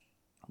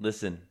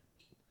listen.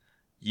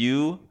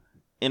 You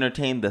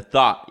entertained the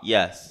thought,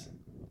 yes.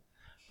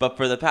 But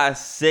for the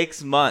past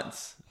 6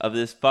 months of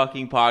this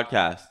fucking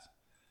podcast,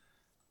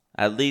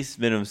 at least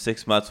minimum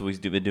 6 months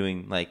we've been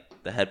doing like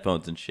the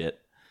headphones and shit.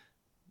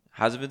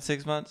 Has it been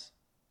 6 months?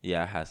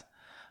 Yeah, it has.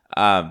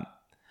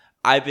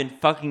 I've been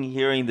fucking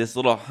hearing this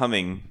little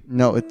humming.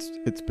 No,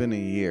 it's been a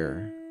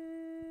year.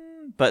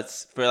 But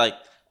for like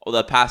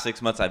the past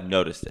 6 months, I've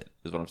noticed it,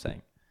 is what I'm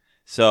saying.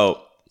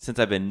 So since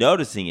I've been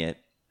noticing it,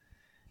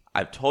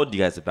 I've told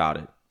you guys about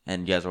it.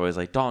 And you guys are always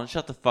like, Dalton,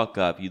 shut the fuck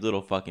up, you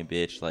little fucking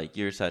bitch. Like,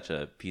 you're such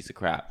a piece of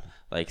crap.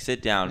 Like,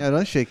 sit down. Yeah,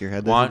 don't shake your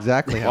head. That's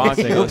exactly how why I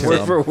say don't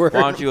it. why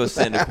don't you go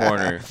sit in the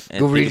corner and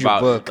Go think read your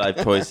about book.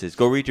 life choices?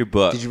 Go read your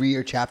book. Did you read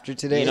your chapter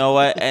today? You know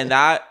what? And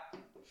that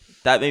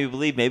made me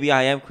believe maybe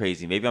I am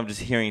crazy. Maybe I'm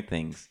just hearing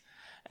things.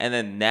 And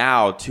then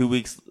now, 2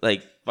 weeks,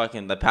 like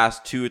fucking the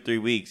past 2 or 3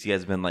 weeks, you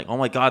guys have been like, oh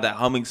my God, that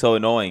humming's so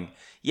annoying.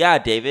 Yeah,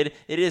 David,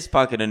 it is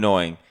fucking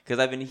annoying because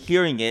I've been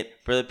hearing it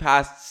for the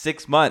past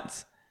 6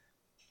 months.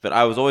 But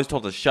I was always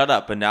told to shut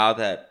up. But now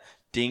that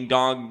Ding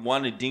Dong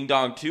 1 and Ding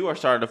Dong 2 are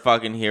starting to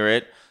fucking hear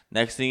it,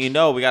 next thing you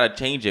know, we got to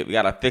change it. We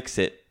got to fix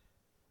it.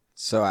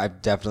 So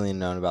I've definitely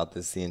known about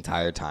this the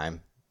entire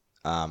time.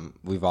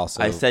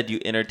 I said you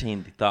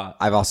entertained the thought.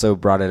 I've also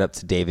brought it up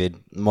to David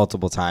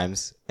multiple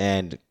times,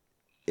 and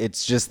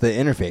it's just the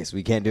interface.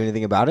 We can't do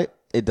anything about it.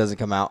 It doesn't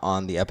come out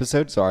on the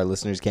episode, so our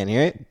listeners can't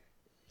hear it.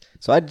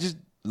 So I just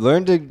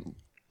learned to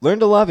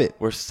love it.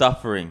 We're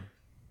suffering.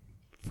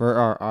 For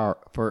our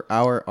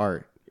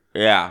art.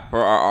 Yeah,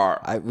 for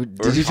our art.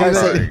 Did you try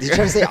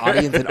to say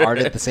audience and art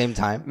at the same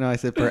time? No, I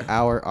said for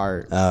our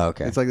art. Oh,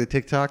 okay. It's like the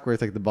TikTok where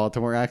it's like the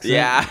Baltimore accent.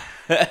 Yeah.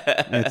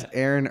 And it's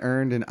Aaron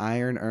earned and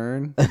iron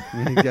earn.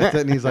 And he gets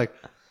it and he's like,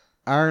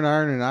 iron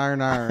and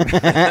iron.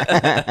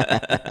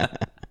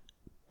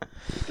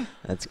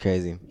 That's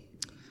crazy.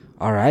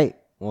 All right.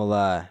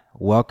 Well,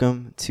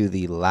 welcome to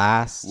the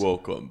last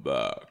Welcome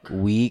back.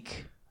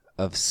 week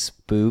of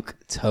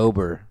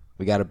Spooktober.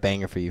 We got a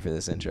banger for you for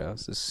this intro,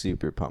 so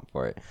super pumped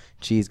for it.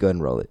 Cheese, go ahead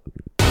and roll it.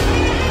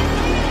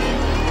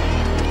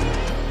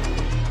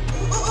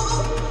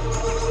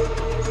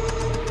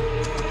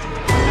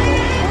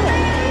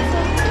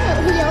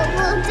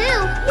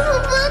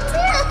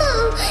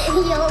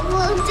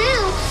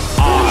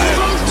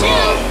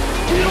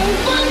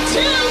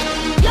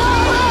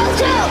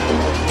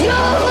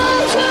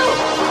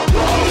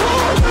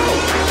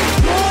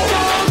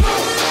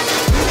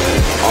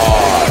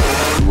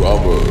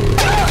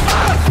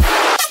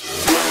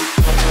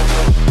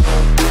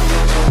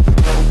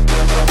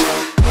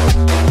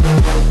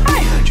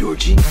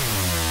 Georgie.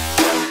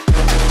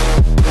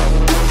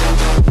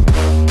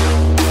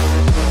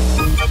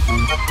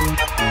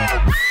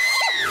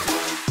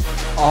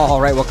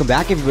 All right, welcome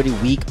back, everybody.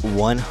 Week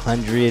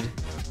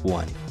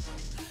 101.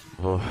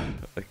 Oh,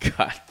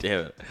 God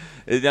damn it.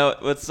 You know,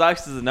 what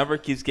sucks is the number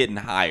keeps getting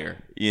higher,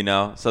 you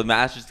know? So the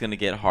match is going to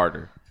get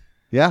harder.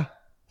 Yeah.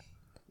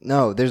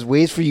 No, there's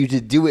ways for you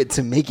to do it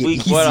to make it Week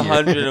easier.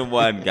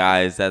 101,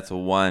 guys. That's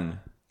 1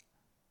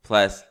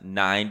 plus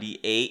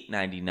 98,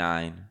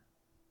 99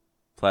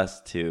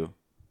 plus 2,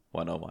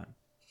 101.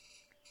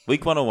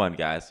 Week 101,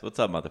 guys. What's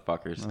up,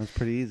 motherfuckers? That was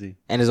pretty easy.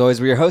 And as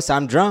always, we're your hosts.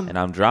 I'm Drum. And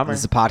I'm Drummer. This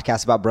is a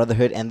podcast about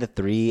brotherhood and the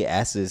 3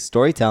 S's: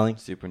 storytelling,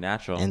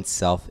 Supernatural. and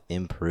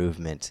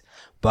self-improvement.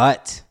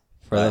 But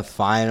for the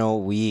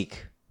final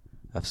week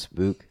of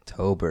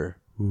Spooktober,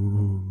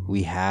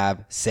 we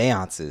have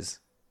seances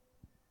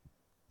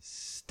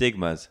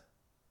Stigmas.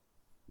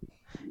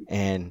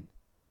 and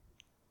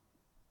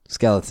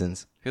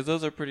skeletons. Because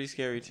those are pretty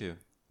scary, too.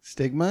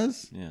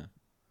 Stigmas? Yeah.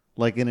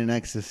 Like in an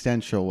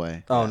existential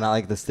way. Oh, not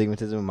like the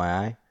stigmatism in my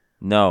eye?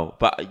 No,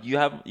 but you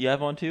have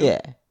one, too?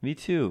 Yeah. Me,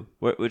 too.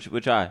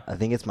 Which eye? I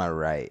think it's my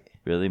right.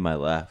 Really? My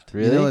left.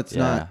 Really? You know, it's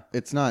Yeah.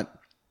 not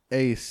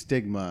a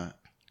stigma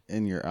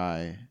in your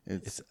eye.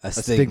 It's a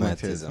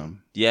stigmatism.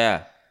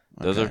 Yeah.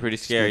 Those Okay, are pretty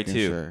just scary, making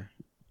too. sure.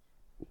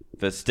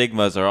 The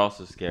stigmas are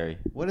also scary.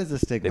 What is a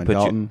stigma, They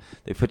Dalton?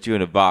 put you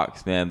in a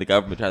box, man. The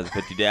government tries to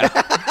put you down.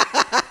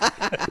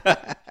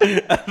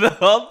 The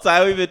whole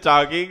time we've been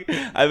talking,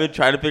 I've been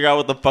trying to figure out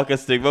what the fuck a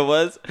stigma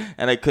was,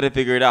 and I couldn't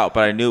figure it out,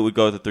 but I knew it would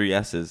go with the 3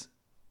 S's.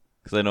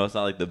 Because I know it's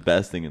not like the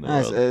best thing in the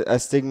world. A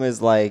stigma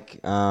is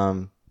like,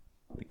 The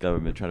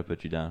government trying to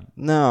put you down.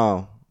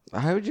 no.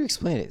 How would you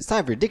explain it? It's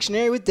time for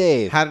Dictionary with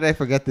Dave. How did I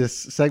forget this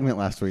segment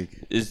last week?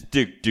 It's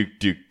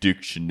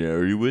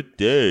Dictionary with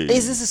Dave.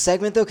 Is this a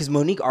segment, though? Because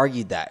Monique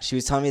argued that. She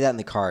was telling me that in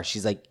the car.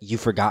 She's like, you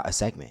forgot a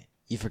segment.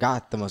 You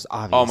forgot the most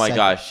obvious Oh my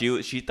segment. gosh,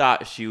 she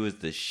thought she was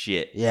the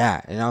shit.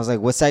 Yeah. And I was like,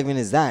 what segment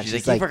is that?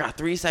 She's like, you forgot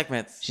 3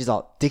 segments. She's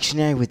all,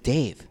 Dictionary with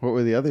Dave. What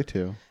were the other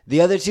two?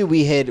 The other two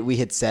we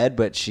had said,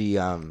 but she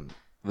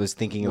was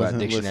thinking about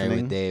Wasn't Dictionary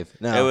listening? with Dave.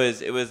 No.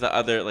 It was the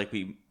other, like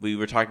we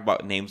were talking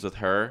about names with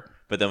her,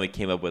 but then we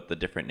came up with a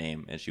different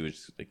name, and she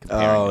was like,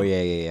 comparing Oh,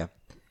 them. yeah.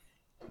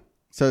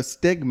 So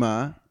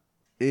stigma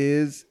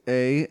is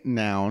a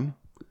noun,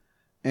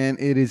 and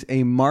it is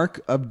a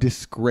mark of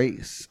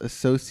disgrace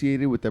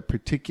associated with a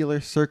particular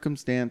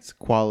circumstance,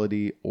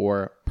 quality,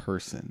 or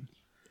person.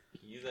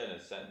 Can you use that in a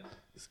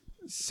sentence.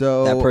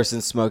 So That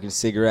person's smoking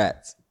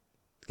cigarettes.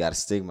 Got a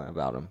stigma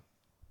about him.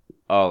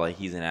 Oh, like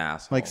he's an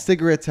asshole. like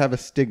cigarettes have a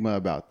stigma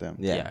about them.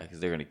 Yeah. because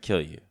they're gonna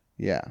kill you.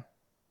 Yeah.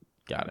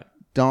 Got it.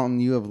 Dalton,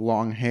 you have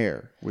long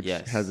hair, which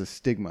Yes. has a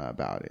stigma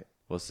about it.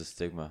 What's the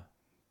stigma?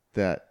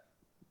 That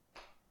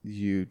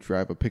you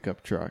drive a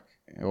pickup truck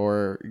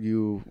or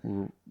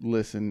you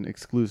listen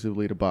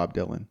exclusively to Bob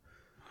Dylan.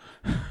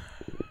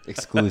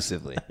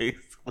 Exclusively.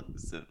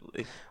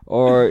 Exclusively.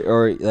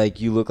 or like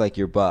you look like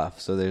you're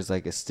buff, so there's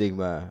like a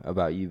stigma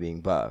about you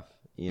being buff.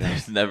 You know.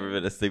 There's never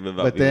been a stigma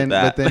about But me with then,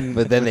 that.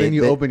 but then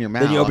you open your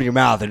mouth. Then you open your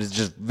mouth and it's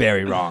just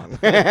very wrong.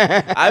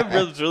 I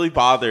was really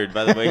bothered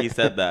by the way he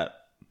said that.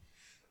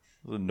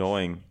 It was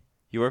annoying.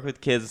 You work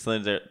with kids,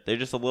 and they're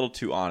just a little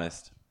too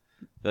honest.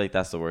 I feel like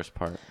that's the worst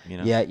part. You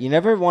know? Yeah, you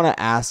never want to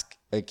ask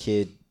a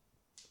kid.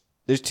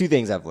 There's two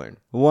things I've learned.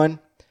 One,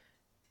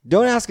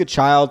 don't ask a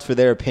child for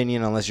their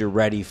opinion unless you're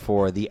ready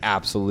for the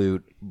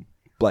absolute,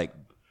 like,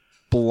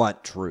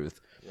 blunt truth.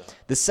 Yeah.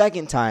 The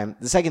second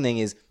thing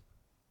is,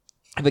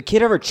 if a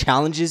kid ever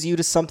challenges you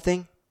to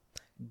something,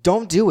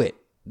 don't do it.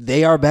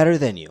 They are better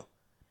than you.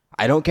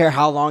 I don't care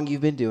how long you've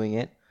been doing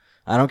it.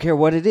 I don't care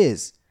what it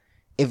is.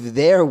 If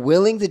they're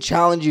willing to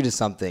challenge you to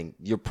something,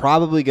 you're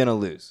probably going to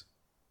lose.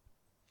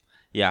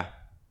 Yeah.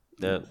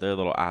 They're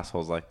little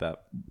assholes like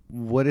that.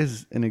 What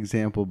is an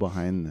example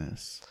behind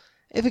this?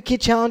 If a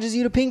kid challenges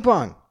you to ping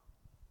pong,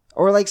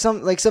 or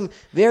some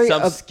very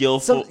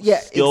skillful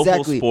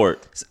exactly.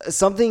 sport.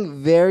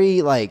 Something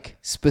very like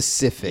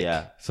specific.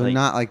 Yeah. So like,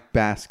 not like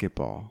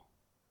basketball.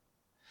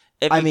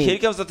 if a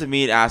kid comes up to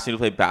me and asks me to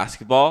play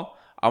basketball,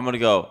 I'm gonna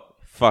go,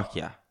 fuck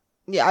yeah.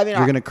 Yeah, I mean,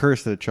 You're gonna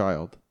curse at a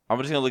child. I'm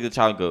just gonna look at the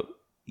child and go,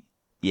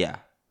 yeah.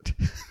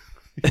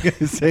 You're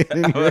gonna say it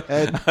in your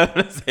head. I'm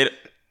gonna say it,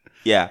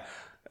 yeah,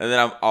 and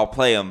then I'll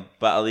play him.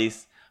 But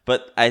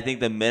I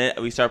think the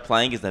minute we start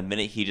playing is the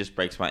minute he just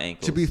breaks my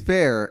ankles. To be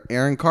fair,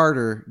 Aaron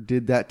Carter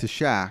did that to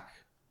Shaq,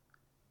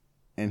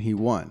 and he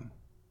won.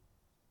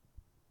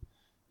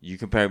 You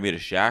compare me to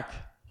Shaq?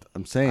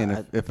 I'm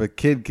saying if a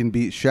kid can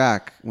beat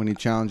Shaq when he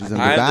challenges him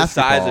to I'm the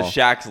basketball, size of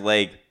Shaq's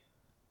leg.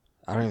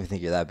 I don't even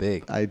think you're that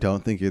big. I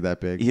don't think you're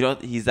that big. You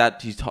don't. He's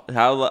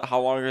how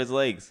long are his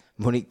legs?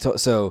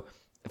 So,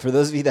 for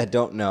those of you that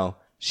don't know,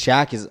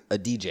 Shaq is a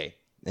DJ,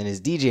 and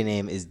his DJ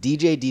name is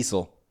DJ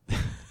Diesel.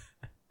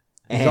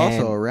 He's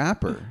also a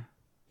rapper.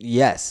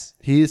 Yes.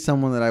 He is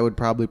someone that I would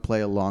probably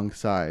play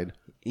alongside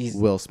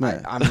Will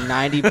Smith. I'm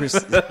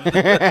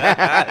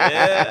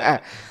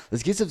 90%.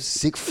 Let's get some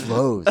sick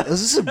flows. Let's do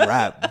some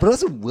rap, but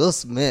also Will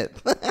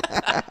Smith.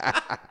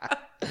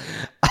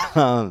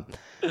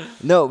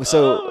 No,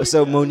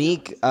 so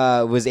Monique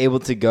was able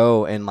to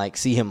go and like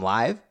see him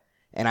live,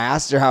 and I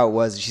asked her how it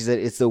was. She said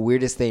it's the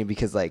weirdest thing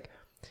because like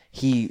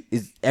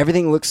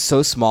everything looks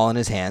so small in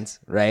his hands,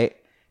 right?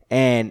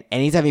 And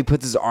anytime he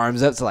puts his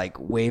arms up to like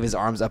wave his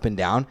arms up and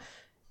down,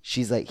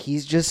 she's like,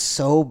 he's just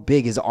so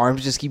big. His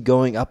arms just keep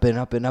going up and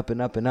up and up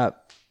and up and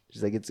up.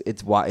 She's like,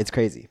 it's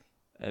crazy.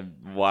 And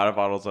water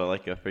bottles are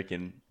like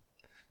the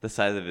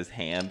size of his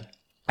hand.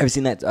 Have you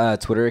seen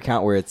that Twitter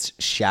account where it's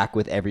Shaq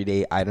with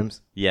everyday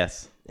items?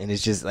 Yes. And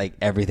it's just like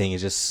everything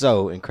is just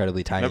so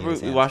incredibly tiny.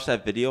 Remember we watched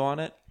that video on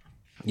it?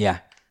 Yeah.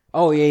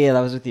 Oh, yeah, that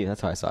was with you.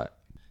 That's how I saw it.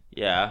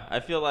 Yeah, I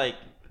feel like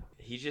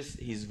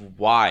he's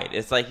wide.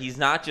 It's like he's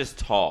not just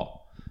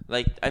tall.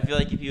 Like I feel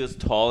like if he was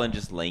tall and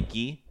just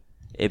lanky,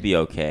 it'd be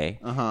okay.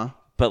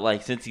 But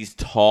like since he's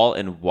tall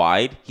and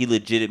wide, he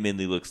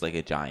legitimately looks like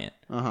a giant.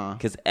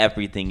 Because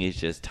everything is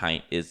just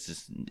tiny.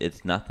 It's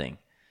nothing.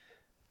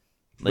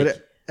 Like,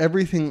 but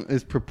everything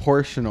is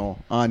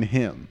proportional on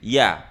him.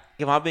 Yeah.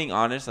 If I'm being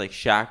honest, like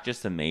Shaq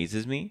just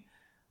amazes me.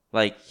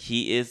 Like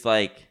he is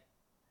like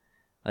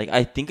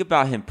I think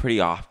about him pretty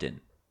often.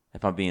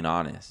 If I'm being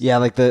honest. Yeah,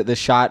 like the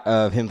shot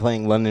of him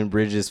playing London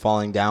Bridges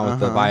falling down with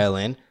the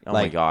violin. Oh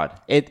like, my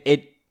God.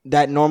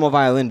 That normal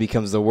violin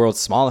becomes the world's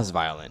smallest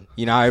violin.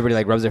 You know how everybody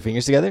like rubs their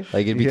fingers together?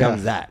 Like it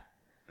becomes that.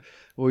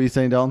 What were you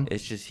saying, Dalton?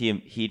 It's just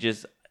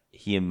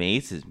he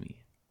amazes me.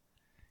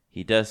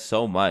 He does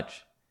so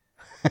much.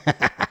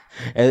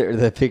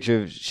 The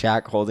picture of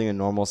Shaq holding a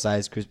normal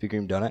sized Krispy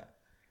Kreme donut.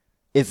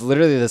 It's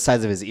literally the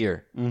size of his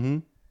ear. Mm-hmm.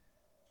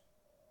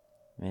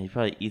 Man, he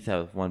probably eats that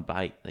with one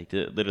bite. Like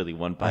literally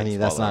one bite. I mean,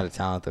 that's not a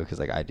talent though, because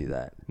like I do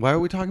that. Why are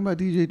we talking about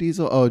DJ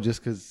Diesel? Oh,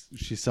 just because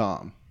she saw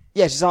him.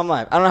 Yeah, she saw him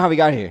live. I don't know how we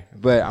got here,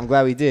 but I'm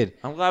glad we did.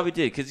 I'm glad we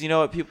did, because you know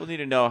what? People need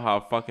to know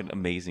how fucking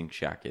amazing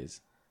Shaq is.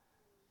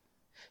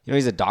 You know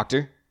he's a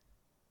doctor?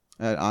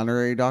 An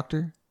honorary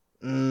doctor?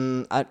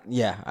 I'm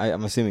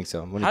assuming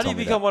so. How do you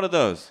become one of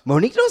those?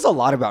 Monique knows a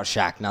lot about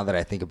Shaq now that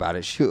I think about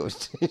it. She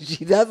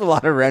has a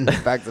lot of random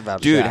facts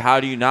about Dude, Shaq. how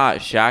do you not?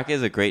 Shaq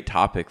is a great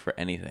topic for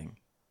anything.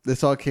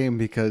 This all came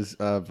because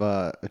of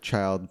a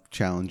child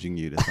challenging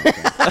you to something.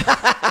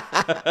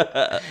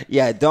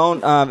 Yeah,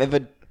 don't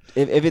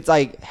if it's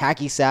like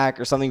hacky sack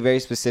or something very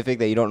specific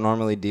that you don't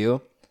normally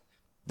do,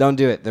 don't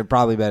do it. They're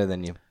probably better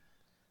than you.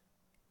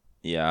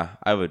 Yeah,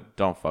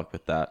 don't fuck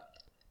with that.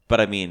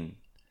 But I mean,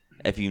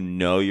 if you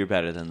know you're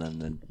better than them,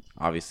 then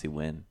obviously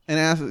win.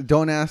 And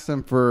don't ask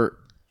them for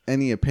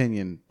any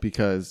opinion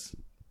because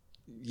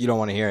You don't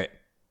want to hear it.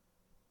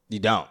 You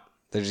don't.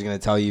 They're just going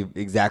to tell you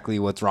exactly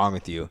what's wrong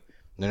with you.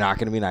 They're not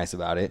going to be nice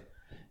about it.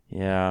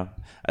 Yeah.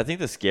 I think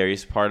the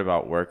scariest part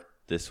about work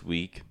this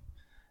week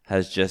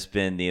has just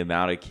been the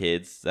amount of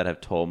kids that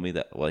have told me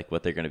that like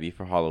what they're going to be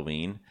for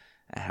Halloween,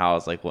 and how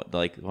it's like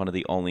one of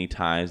the only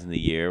times in the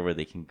year where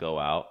they can go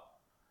out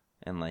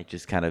and like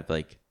just kind of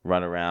like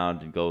run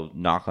around and go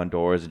knock on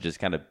doors and just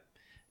kind of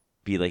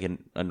be like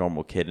a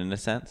normal kid in a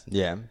sense.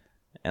 Yeah.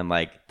 And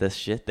like the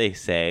shit they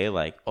say,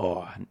 like,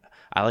 oh,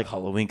 I like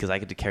Halloween because I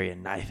get to carry a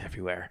knife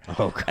everywhere.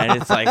 Oh, God. And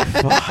it's like,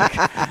 fuck.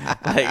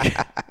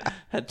 Like,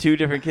 had 2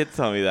 different kids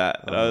tell me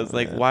that. And I was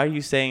like, why are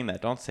you saying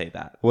that? Don't say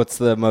that. What's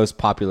the most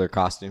popular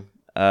costume?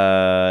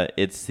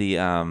 It's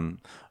the,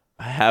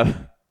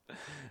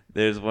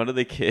 there's one of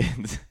the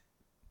kids.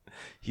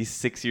 He's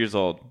 6 years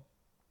old.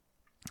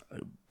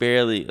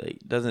 Barely, like,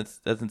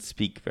 doesn't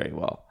speak very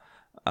well.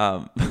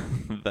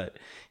 But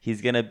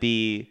he's going to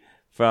be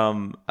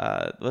from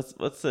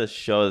what's the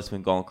show that's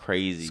been going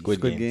crazy? Squid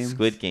Games.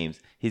 Squid Games.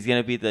 He's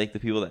gonna be like the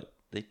people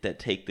that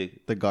take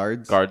the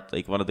guards.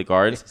 like one of the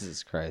guards.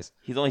 Jesus Christ.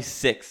 He's only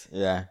 6.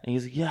 Yeah. And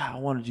he's like, yeah, I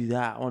want to do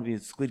that. I want to be in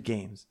Squid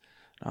Games.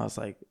 And I was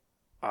like,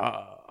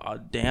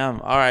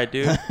 damn, all right,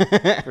 dude,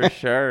 for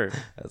sure.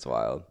 That's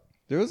wild.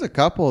 There was a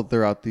couple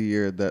throughout the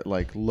year that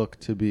like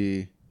looked to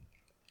be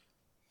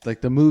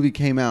like the movie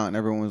came out and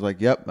everyone was like,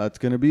 "Yep, that's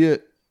gonna be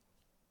it."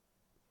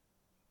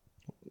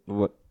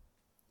 What?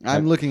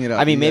 I'm looking it up.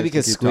 I mean, You maybe guys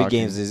because keep Squid talking.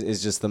 Games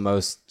is just the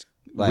most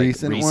like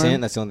Recent recent.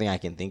 one? That's the only thing I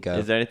can think of.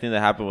 Is there anything that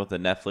happened with the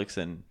Netflix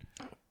and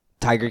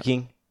Tiger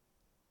King?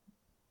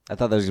 I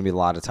thought there was gonna be a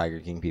lot of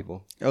Tiger King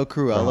people. Oh,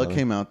 Cruella Probably.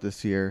 came out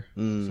this year,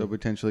 Mm. so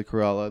potentially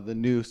Cruella, the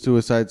new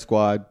Suicide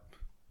Squad.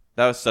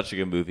 that was such a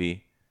good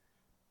movie.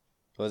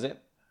 Was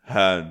it?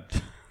 And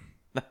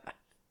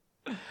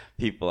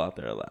people out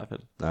there are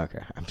laughing.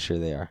 Okay, I'm sure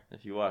they are.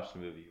 If you watch the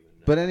movie, you would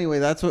know. But anyway,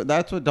 that's what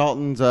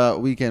Dalton's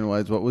weekend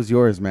was. What was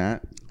yours,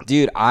 Matt?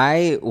 Dude,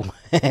 I went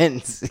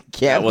camping.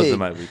 That wasn't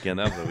my weekend.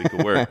 That was a week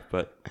of work.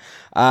 But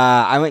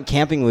I went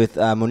camping with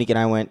Monique, and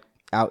I went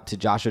out to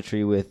Joshua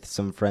Tree with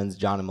some friends,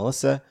 John and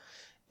Melissa,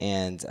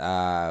 and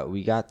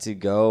we got to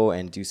go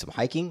and do some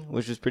hiking,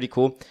 which was pretty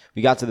cool.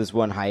 We got to this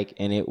one hike,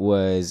 and it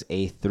was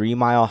a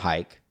 3-mile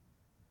hike,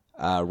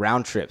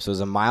 round trip. So it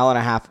was 1.5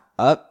 miles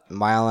up, 1.5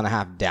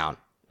 miles down.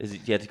 you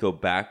have to go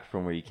back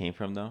from where you came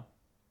from, though?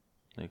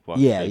 Like walk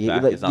Yeah, straight yeah,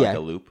 back? like- It's not yeah. like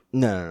a loop?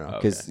 No,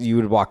 because Okay. you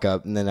would walk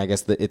up, and then I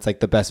guess it's like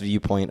the best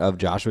viewpoint of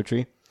Joshua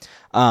Tree.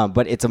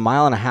 But it's 1.5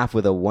 miles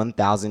with a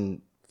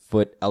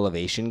 1,000-foot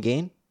elevation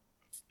gain.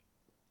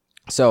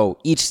 So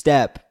each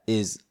step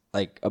is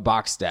like a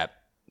box step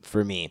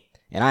for me,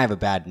 and I have a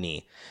bad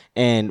knee.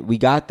 And we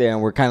got there,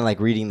 and we're kind of like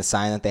reading the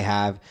sign that they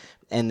have,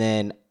 and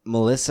then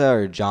Melissa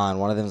or John,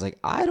 one of them was like,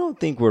 "I don't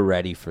think we're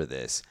ready for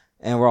this."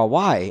 And we're all,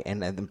 "Why?"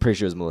 And I'm pretty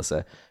sure it was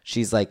Melissa.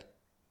 She's like,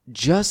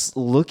 just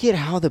look at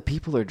how the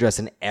people are dressed,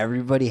 and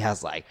everybody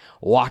has like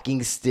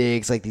walking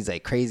sticks, like these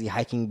like crazy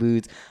hiking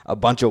boots, a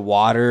bunch of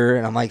water,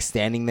 and I'm like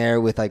standing there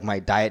with like my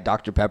Diet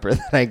Dr. Pepper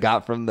that I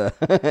got from the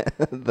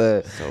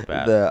So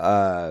bad.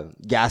 the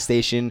gas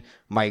station,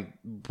 my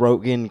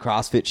broken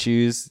CrossFit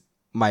shoes,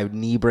 my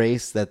knee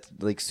brace that's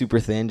like super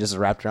thin, just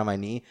wrapped around my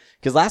knee.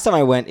 Because last time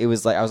I went, it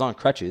was like I was on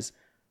crutches.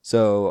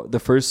 So the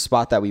first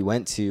spot that we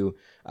went to,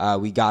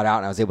 we got out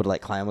and I was able to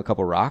like climb a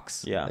couple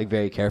rocks, Yeah. like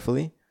very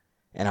carefully.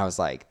 And I was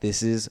like,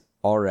 this is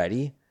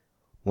already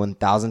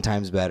 1,000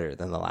 times better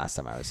than the last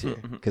time I was here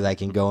because I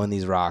can go in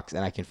these rocks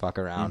and I can fuck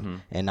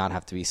around and not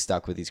have to be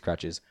stuck with these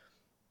crutches.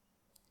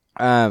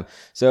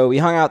 So we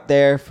hung out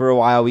there for a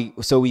while.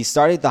 We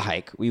started the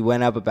hike. We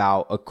went up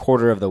about a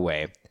quarter of the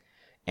way,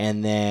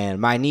 and then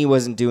my knee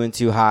wasn't doing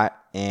too hot,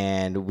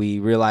 and we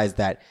realized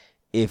that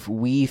if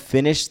we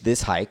finished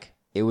this hike,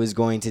 it was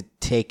going to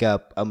take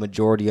up a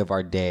majority of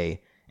our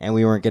day, and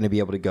we weren't going to be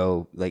able to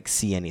go like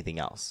see anything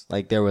else.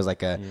 Like there was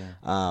like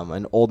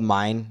an old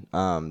mine.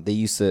 They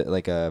used to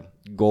like a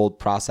gold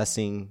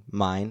processing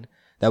mine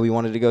that we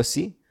wanted to go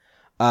see.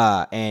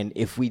 And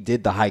if we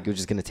did the hike, it was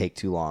just going to take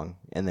too long,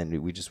 and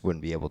then we just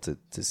wouldn't be able to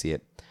see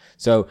it.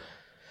 So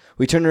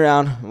we turned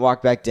around,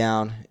 walked back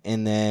down,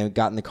 and then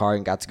got in the car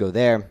and got to go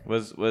there.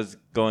 Was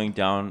going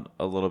down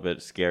a little bit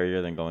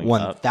scarier than going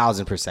up?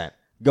 1,000%.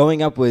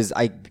 Going up was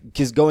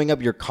because going up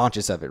you're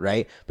conscious of it,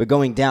 right? But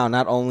going down,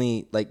 not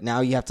only like now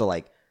you have to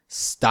like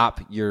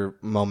stop your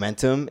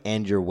momentum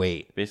and your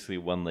weight. Basically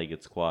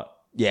one-legged squat.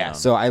 Yeah. down.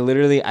 So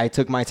I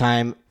took my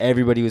time.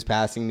 Everybody was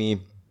passing me.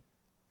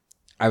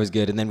 I was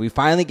good. And then we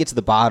finally get to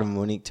the bottom.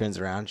 Monique turns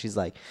around. She's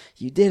like,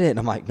 "You did it." And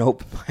I'm like,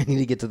 "Nope. I need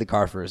to get to the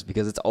car first,"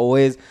 because it's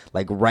always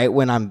like right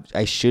when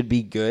I should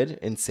be good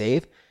and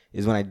safe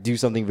is when I do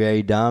something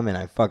very dumb and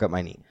I fuck up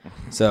my knee.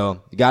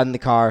 So we got in the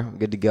car,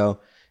 good to go.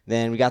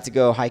 Then we got to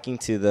go hiking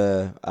to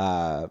the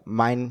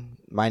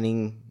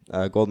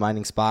gold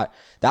mining spot.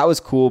 That was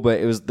cool, but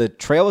the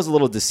trail was a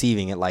little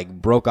deceiving. It like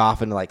broke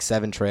off into like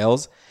 7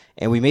 trails,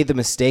 and we made the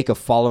mistake of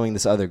following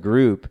this other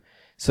group.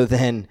 So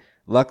then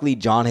luckily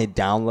John had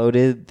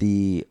downloaded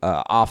the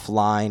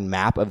offline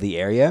map of the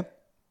area.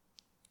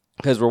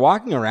 because we're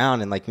walking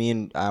around and like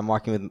I'm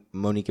walking with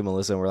Monique and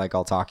Melissa and we're like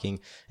all talking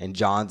and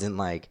John's in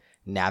like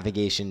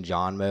navigation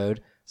John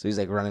mode. So he's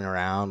like running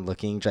around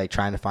looking, like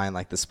trying to find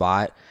like the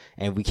spot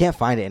and we can't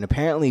find it. And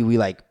apparently we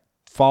like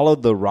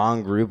followed the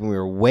wrong group and we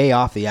were way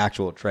off the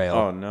actual trail.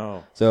 Oh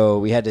no. So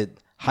we had to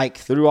hike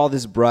through all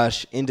this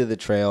brush into the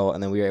trail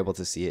and then we were able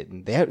to see it.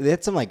 And they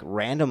had some like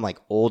random like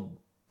old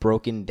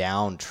broken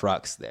down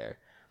trucks there.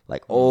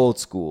 Like old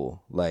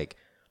school. Like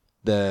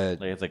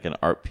it's like an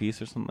art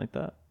piece or something like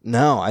that.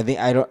 No, I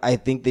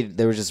think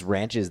there were just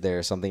ranches there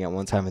or something at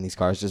one time and these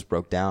cars just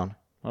broke down.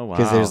 Oh wow.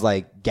 Because there's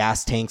like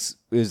gas tanks.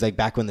 It was like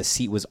back when the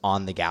seat was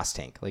on the gas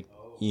tank. Like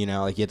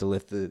like you had to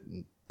lift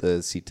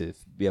the seat to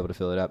be able to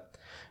fill it up.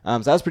 So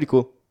that was pretty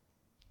cool.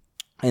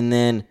 And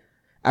then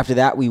after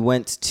that we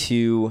went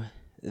to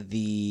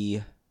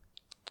the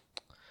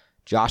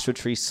Joshua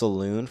Tree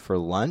Saloon for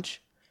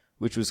lunch,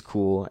 which was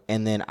cool.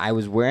 And then I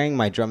was wearing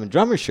my Drum and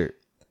Drummer shirt.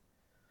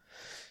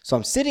 So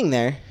I'm sitting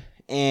there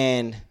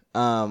and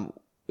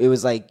it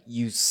was like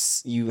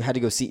you had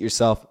to go seat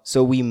yourself.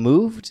 So we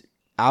moved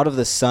out of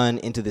the sun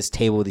into this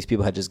table. These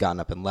people had just gotten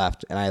up and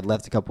left, and I had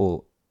left a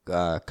couple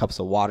cups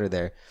of water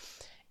there.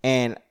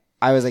 And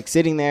I was like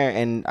sitting there,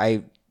 and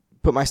I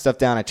put my stuff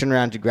down. I turned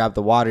around to grab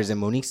the waters, and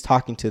Monique's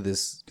talking to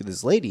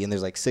this lady, and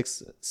there's like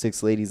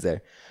six ladies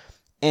there,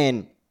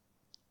 and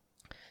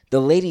the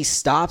lady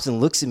stops and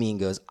looks at me and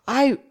goes,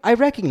 I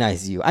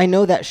recognize you. I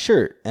know that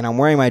shirt, and I'm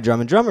wearing my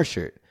Drum and Drummer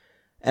shirt.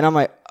 And I'm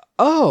like,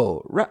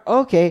 oh,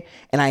 okay.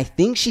 And I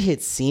think she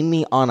had seen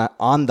me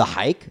on the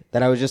hike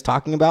that I was just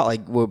talking about,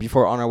 like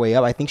before on our way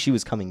up. I think she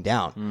was coming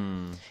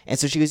down. And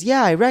so she goes,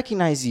 yeah, I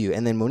recognize you.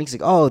 And then Monique's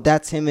like, oh,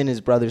 that's him and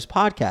his brother's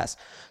podcast.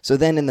 So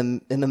then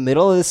in the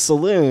middle of this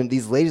saloon,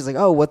 these ladies are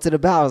like, oh, what's it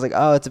about? I was like,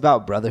 oh, it's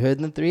about brotherhood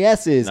and the 3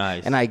 S's.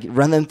 Nice. And I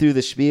run them through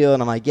the spiel,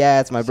 and I'm like, yeah,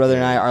 it's my brother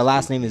and I. Our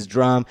last name is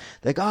Drum.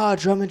 They're like, oh,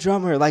 Drum and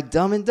Drummer, like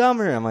Dumb and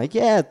Dumber. I'm like,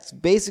 yeah, it's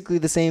basically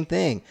the same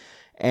thing.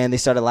 And they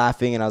started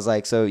laughing, and I was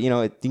like, so, you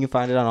can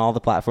find it on all the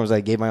platforms. I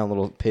gave my own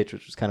little pitch,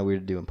 which was kind of weird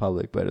to do in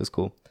public, but it was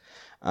cool.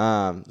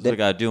 That's what we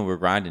got to do, and we're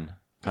grinding.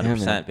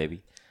 100%,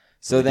 baby.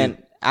 So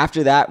then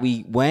after that,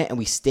 we went and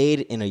we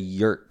stayed in a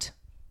yurt.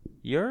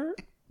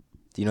 Yurt?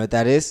 Do you know what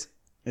that is?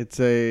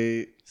 It's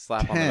a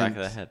Slap on the back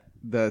of the head.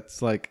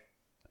 That's like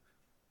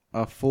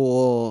a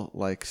full,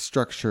 like,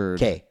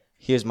 structured. Okay,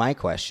 here's my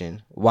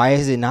question. Why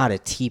is it not a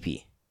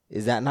teepee?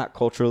 Is that not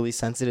culturally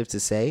sensitive to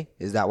say?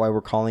 Is that why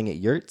we're calling it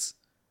yurts?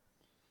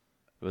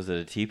 Was it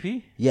a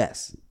teepee?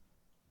 Yes.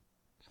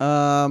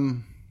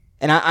 Um,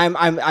 And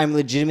I'm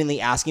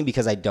legitimately asking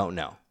because I don't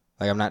know.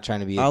 Like, I'm not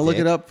trying to be a I'll look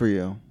dick. it up for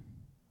you.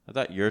 I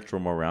thought yurts were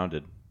more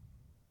rounded.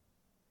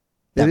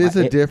 That It is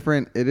might-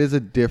 a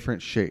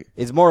different shape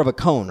It's more of a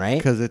cone, right?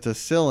 because it's a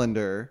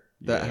cylinder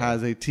that Yeah.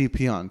 has a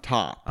TP on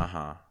top.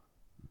 Uh-huh.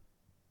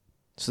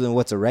 So then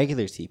what's a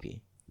regular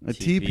teepee? A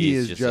TP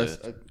is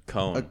just a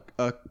cone.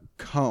 a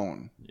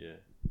cone. Yeah.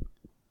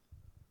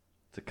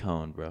 It's a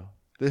cone, bro.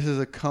 This is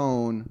a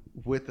cone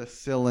with a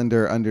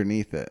cylinder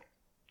underneath it.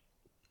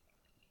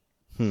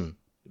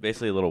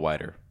 Basically a little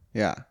wider.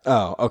 Yeah.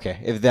 Oh, okay.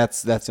 If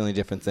that's the only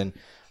difference, then.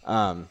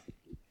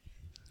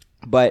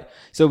 But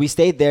so we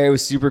stayed there. It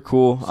was super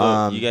cool.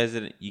 So you guys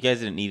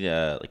didn't need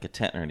a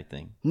tent or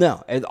anything.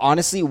 No, and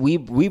honestly,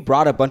 we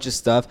brought a bunch of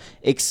stuff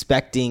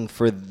expecting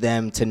for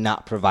them to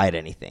not provide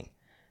anything.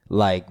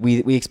 Like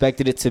we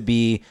expected it to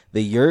be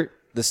the yurt,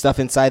 the stuff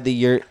inside the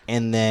yurt,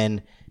 and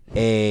then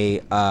a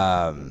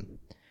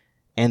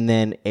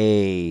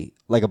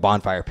like a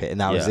bonfire pit, and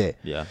that was it.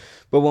 Yeah.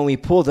 But when we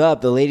pulled up,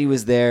 the lady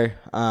was there.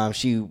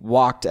 She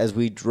walked very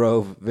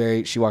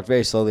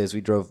slowly as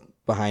we drove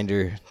behind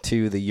her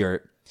to the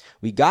yurt.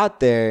 We got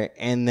there,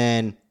 and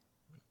then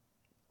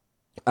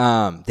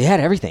they had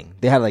everything.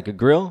 They had like a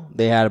grill,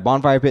 they had a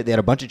bonfire pit, they had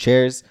a bunch of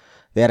chairs,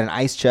 they had an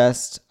ice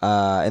chest,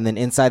 and then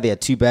inside they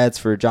had 2 beds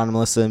for John and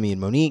Melissa, me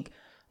and Monique.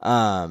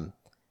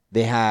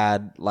 They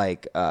had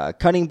like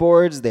cutting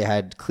boards, they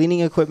had cleaning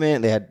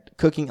equipment, they had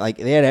cooking, like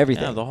they had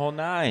everything. Yeah, the whole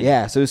 9.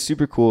 Yeah, so it was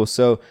super cool.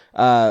 So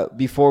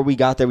before we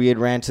got there, we had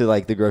ran to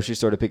like the grocery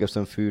store to pick up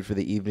some food for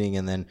the evening,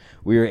 and then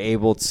we were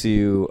able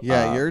to.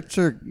 Yeah, yurts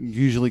are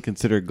usually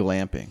considered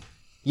glamping.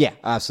 Yeah,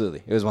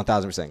 absolutely. It was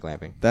 1000%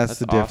 glamping. That's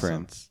the awesome.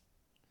 difference.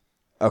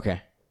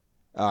 Okay.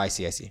 Oh, I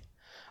see.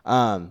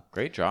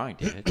 Great drawing,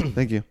 David.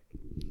 Thank you.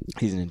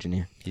 He's an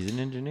engineer. He's an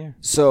engineer.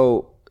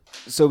 So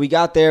we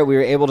got there. We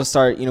were able to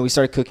start. We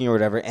started cooking or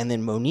whatever, and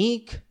then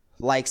Monique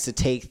likes to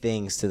take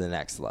things to the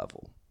next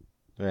level,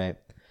 right?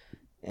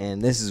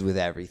 And this is with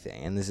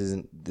everything. And this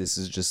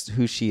is just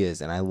who she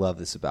is, and I love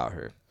this about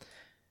her.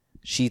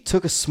 She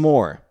took a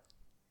s'more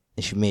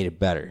and she made it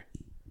better.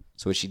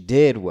 So what she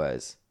did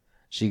was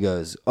she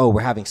goes, "Oh,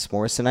 we're having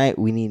s'mores tonight.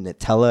 We need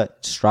Nutella,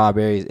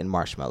 strawberries, and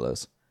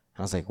marshmallows." And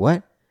I was like,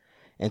 "What?"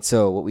 And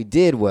so what we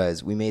did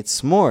was we made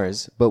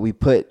s'mores, but we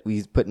put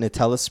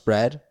Nutella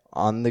spread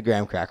on the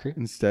graham cracker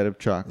Instead of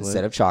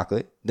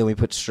chocolate. Then we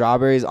put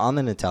strawberries on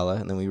the Nutella,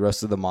 and then we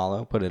roasted the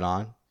mallow, put it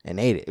on, and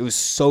ate it. It was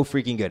so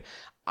freaking good.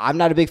 I'm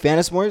not a big fan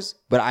of s'mores,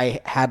 but I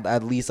had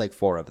at least like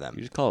 4 of them.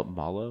 You just call it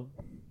mallow?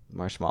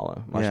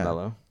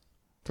 Marshmallow.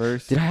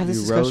 First, Did I have this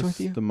you discussion roast with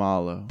you? the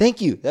mallow.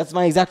 Thank you. That's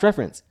my exact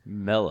reference.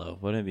 Mellow.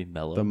 Wouldn't it be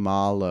mellow? The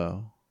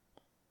mallow.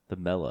 The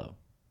mellow.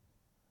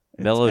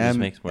 Mellow just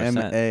makes more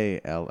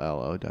sense.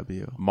 Mallow.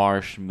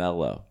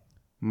 Marshmallow.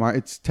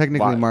 It's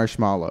technically Why?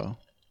 marshmallow.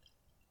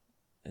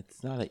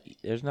 It's not a.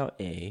 There's no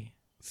A.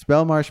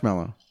 Spell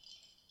marshmallow.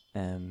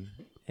 MARS.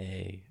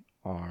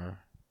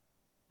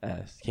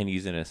 Can you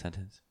use it in a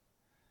sentence?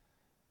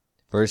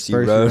 First you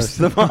First you roast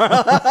roast the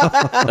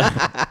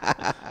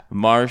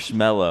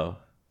Marshmallow.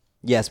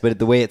 Yes, but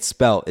the way it's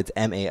spelled, it's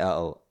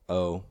MALO.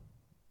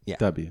 Yeah.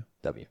 W.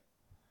 W.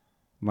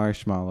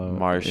 Marshmallow. Marshmallow.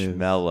 MARSH.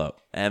 MELLOW.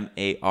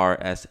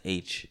 It's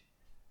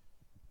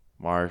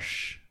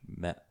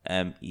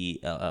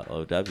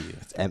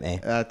MA.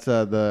 That's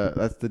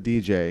the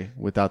DJ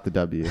without the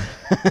W.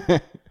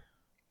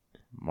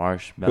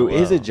 Marshmallow. Who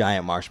is a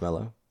giant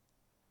marshmallow?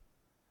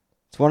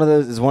 It's one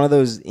of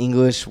those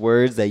English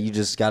words that you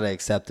just gotta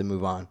accept and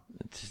move on.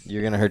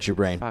 You're gonna hurt your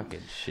brain.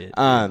 Fucking shit.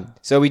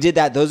 So we did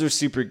that. Those were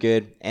super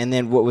good. And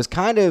then what was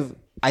kind of,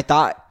 I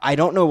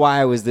don't know why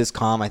I was this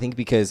calm. I think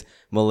because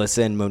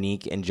Melissa and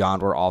Monique and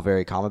John were all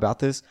very calm about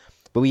this.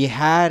 But we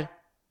had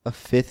a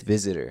fifth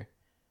visitor.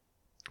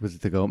 Was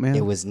it the goat man?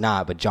 It was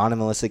not, but John and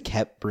Melissa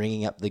kept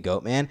bringing up the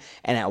goat man.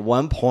 And at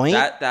one point,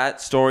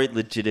 that story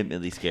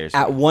legitimately scares me.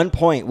 at one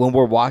point when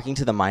we're walking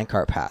to the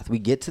minecart path, we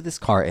get to this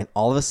cart and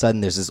all of a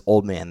sudden there's this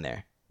old man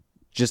there.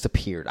 Just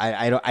appeared.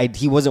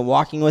 He wasn't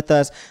walking with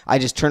us. I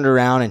just turned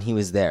around and he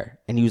was there.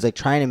 And he was like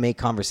trying to make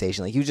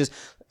conversation. Like he was just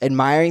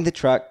admiring the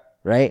truck,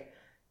 right?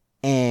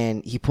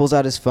 And he pulls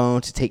out his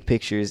phone to take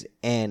pictures.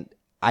 And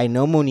I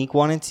know Monique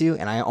wanted to,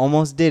 and I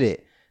almost did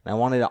it. And I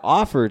wanted to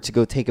offer to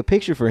go take a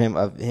picture for him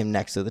of him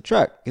next to the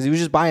truck because he was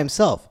just by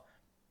himself.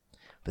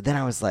 But then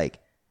I was like,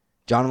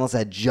 John and Melissa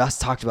had just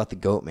talked about the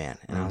goat man.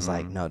 And I was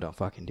like, no, don't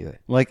fucking do it.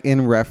 Like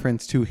in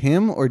reference to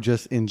him or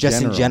just in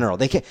general? Just in general.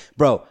 They can't,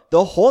 bro,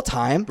 the whole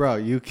time. Bro,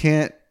 you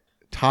can't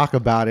talk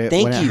about it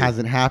Thank when it you.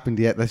 hasn't happened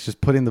yet. That's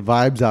just putting the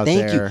vibes out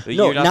Thank you. there. But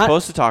No, you're not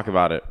supposed to talk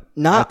about it.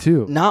 That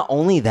too. Not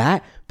only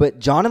that, but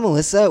John and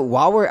Melissa,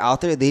 while we're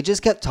out there, they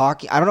just kept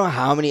talking. I don't know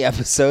how many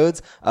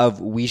episodes of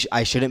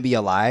I Shouldn't Be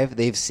Alive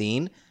they've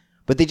seen,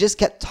 but they just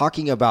kept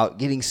talking about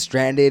getting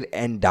stranded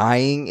and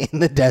dying in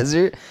the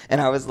desert.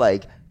 And I was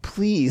like,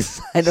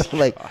 please, I don't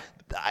like,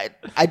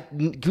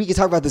 we can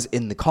talk about this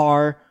in the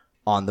car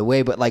on the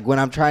way, but like when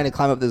I'm trying to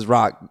climb up this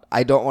rock,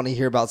 I don't want to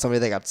hear about somebody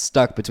that got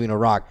stuck between a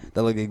rock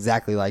that looked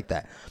exactly like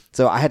that.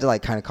 So I had to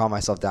like kind of calm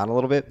myself down a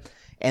little bit.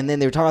 And then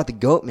they were talking about the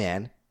goat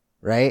man,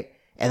 right?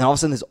 And then all of a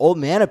sudden this old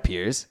man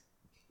appears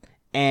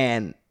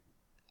and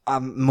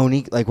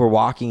Monique, like we're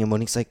walking and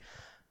Monique's like,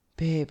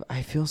 babe,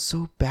 I feel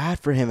so bad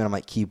for him. And I'm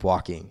like, keep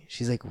walking.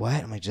 She's like, what?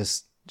 I'm like,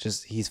 just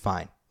he's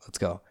fine. Let's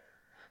go.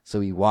 So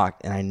we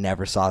walked and I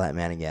never saw that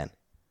man again.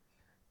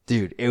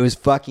 Dude, it was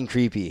fucking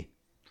creepy.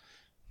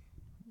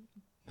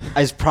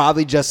 I was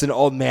probably just an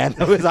old man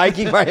that was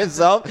hiking by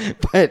himself,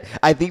 but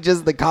I think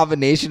just the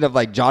combination of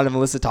like John and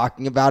Melissa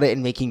talking about it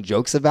and making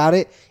jokes about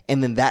it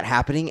and then that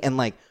happening and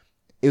like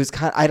it was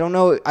kind of, I don't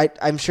know,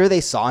 I'm sure they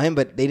saw him,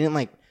 but they didn't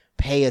like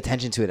pay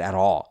attention to it at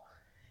all.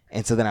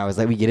 And so then I was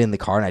like, we get in the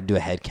car and I'd do a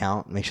head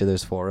count, make sure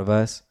there's 4 of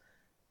us.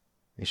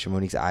 Make sure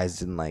Monique's eyes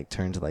didn't like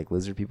turn to like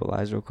lizard people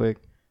eyes real quick.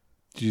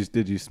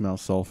 Did you smell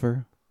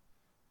sulfur?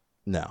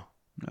 No.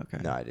 Okay.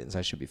 No, I didn't. So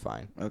I should be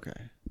fine. Okay.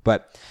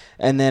 But,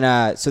 and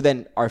then, so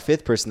then our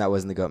 5th person that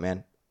was in the goat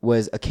man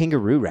was a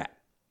kangaroo rat.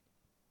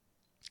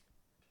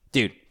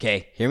 Dude,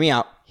 okay, hear me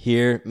out.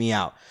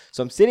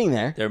 So I'm sitting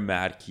there. They're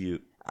mad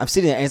cute. I'm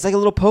sitting there, and it's like a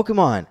little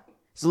Pokemon.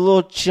 It's a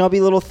little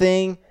chubby little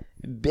thing,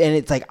 and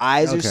it's like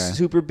eyes are Okay.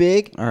 super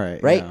big. All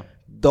right. Right? yeah.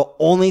 The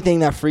only thing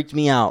that freaked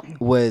me out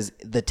was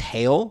the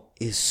tail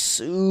is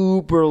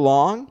super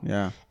long,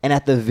 Yeah. and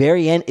at the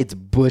very end, it's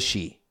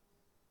bushy.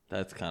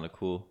 That's kind of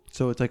cool.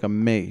 So it's like a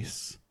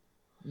mace.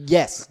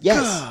 Yes.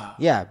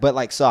 Yeah, but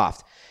like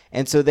soft.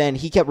 And so then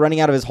he kept running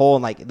out of his hole,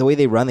 and like the way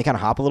they run, they kind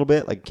of hop a little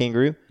bit like a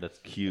kangaroo. That's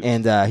cute.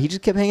 And he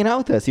just kept hanging out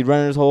with us. He'd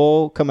run in his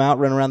hole, come out,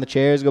 run around the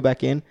chairs, go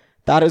back in.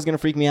 Thought it was going to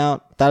freak me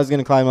out. Thought it was going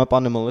to climb up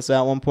onto Melissa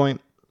at one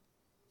point.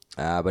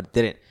 But it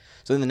didn't.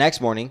 So then the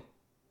next morning,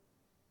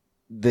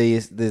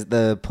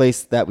 the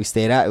place that we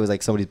stayed at, it was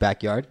like somebody's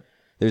backyard.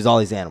 There's all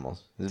these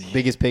animals. The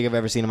biggest pig I've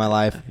ever seen in my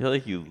life. I feel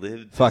like you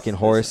lived Fucking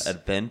horse. this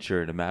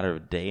adventure in a matter of a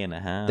day and a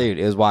half. Dude,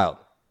 it was wild.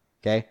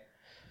 Okay?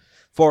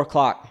 4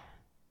 o'clock,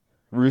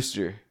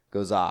 rooster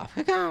goes off.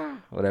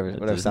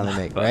 Whatever sound they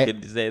make, right?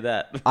 Fucking say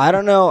that. I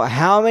don't know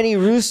how many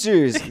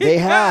roosters they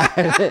had.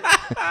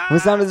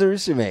 What sound does a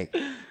rooster make?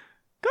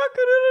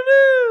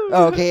 Cock-a-doodle-doo.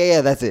 Oh, okay,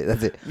 yeah, that's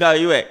it. No,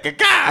 you went.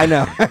 Caca. I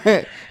know.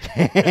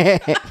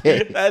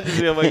 That just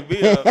gonna wake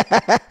me up.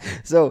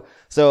 So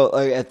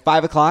at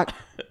 5 o'clock,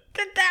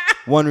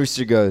 one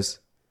rooster goes.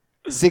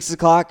 6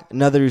 o'clock,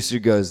 another rooster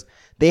goes.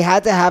 They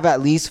had to have at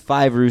least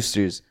 5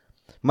 roosters.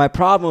 My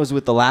problem was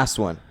with the last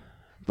one.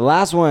 The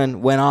last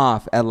one went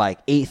off at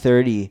like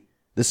 8:30.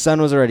 The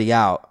sun was already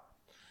out.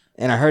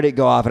 And I heard it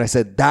go off, and I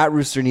said, that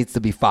rooster needs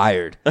to be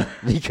fired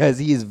because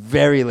he is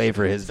very late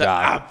for his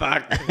job.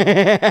 Fuck.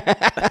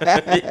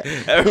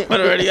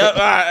 Everyone already up.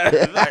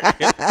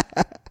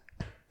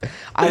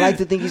 I like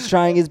to think he's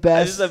trying his I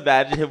best. just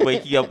imagine him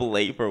waking up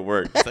late for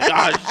work. It's like,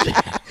 oh shit.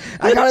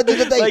 I gotta do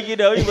the thing. Like, you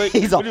know, when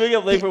you wake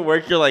up late for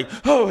work, you're like,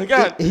 oh my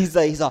God. He's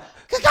all,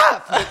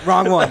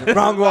 wrong one.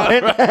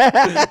 Robert.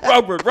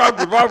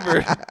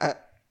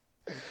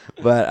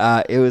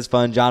 But it was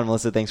fun. John,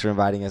 Melissa, thanks for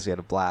inviting us. We had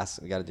a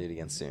blast. We got to do it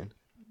again soon.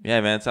 Yeah,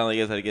 man. It sounds like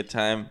you guys had a good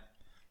time.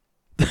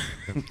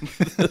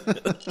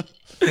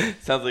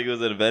 Sounds like it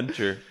was an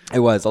adventure. It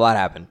was. A lot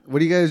happened.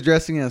 What are you guys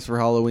dressing as for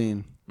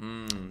Halloween?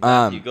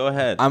 Matthew, go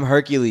ahead. I'm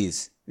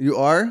Hercules. You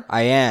are?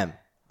 I am.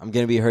 I'm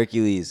going to be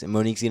Hercules, and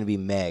Monique's going to be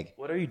Meg.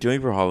 What are you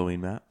doing for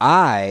Halloween, Matt?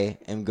 I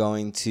am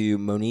going to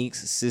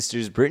Monique's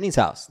sister's Brittany's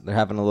house. They're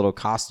having a little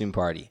costume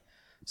party.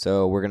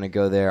 So we're going to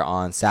go there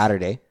on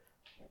Saturday.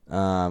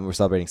 We're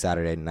celebrating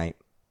Saturday night.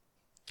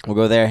 We'll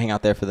go there, hang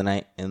out there for the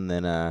night, and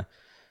then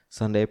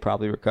Sunday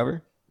probably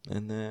recover,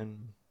 and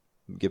then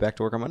get back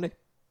to work on Monday.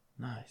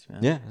 Nice,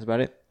 man. Yeah, that's about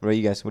it. What about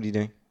you guys? What are you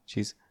doing?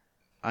 Cheese?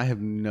 I have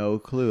no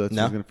clue. That's what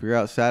No? I'm going to figure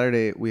out.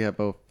 Saturday, we have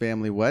a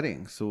family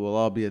wedding, so we'll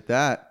all be at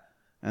that.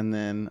 And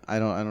then I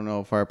don't know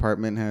if our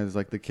apartment has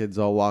like the kids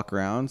all walk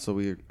around, so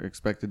we are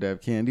expected to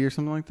have candy or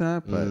something like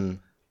that. But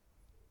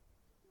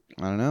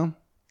I don't know.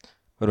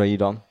 What about you,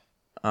 Dalton?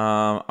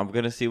 I'm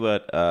gonna see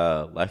what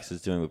Lex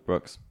is doing with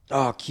Brooks.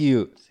 Oh,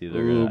 cute. See if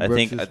they're Ooh, gonna, I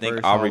Brooks' think first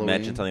Aubrey Halloween.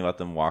 mentioned something about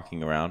them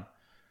walking around.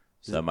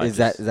 So that might Is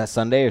that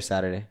Sunday or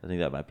Saturday? I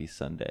think that might be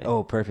Sunday.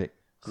 Oh, perfect.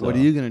 So what are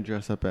you going to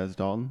dress up as,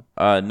 Dalton?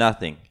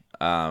 Nothing.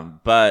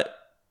 But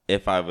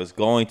if I was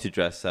going to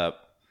dress up,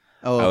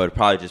 I would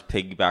probably just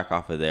piggyback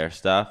off of their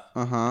stuff,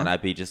 and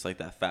I'd be just like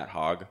that fat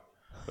hog,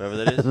 whatever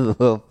that is. The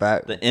little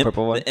fat The imp,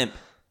 purple one. the imp,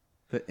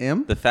 The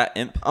imp? the fat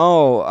imp,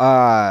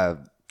 Oh,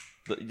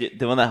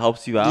 the one that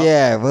helps you out.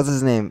 yeah. What's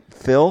his name?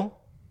 Phil?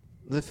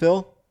 Is it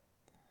Phil?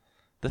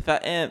 The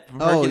fat imp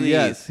from Oh, Hercules.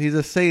 yes. He's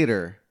a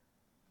satyr.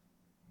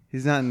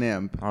 He's not an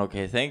imp.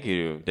 Okay, thank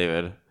you,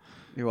 David.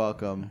 You're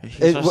welcome.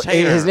 He's a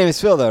satyr. His name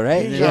is Phil, though,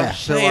 right? He's Yeah. a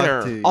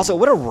satyr. Philoctes. Also,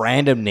 what a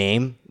random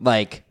name.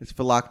 Like, It's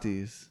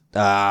Philoctes.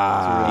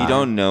 You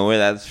don't know where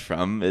that's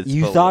from. It's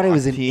you thought it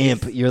was an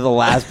Philoctes. imp. You're the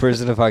last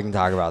person to fucking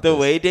talk about The this.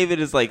 way David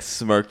is like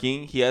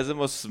smirking, he has the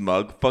most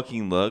smug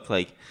fucking look.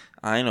 Like,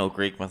 I know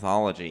Greek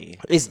mythology.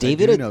 Is do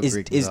David know is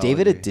Greek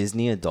David a mythology.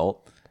 Disney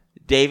adult?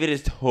 David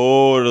is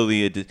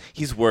totally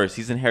he's worse.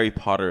 He's a Harry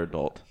Potter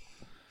adult.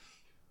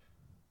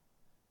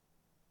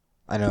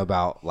 I know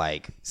about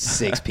like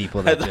 6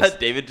 people I that thought just.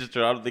 David just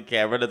turned on the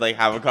camera to like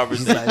have a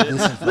conversation.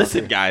 "Listen,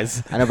 Listen,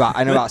 guys. I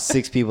know about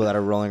 6 people that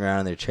are rolling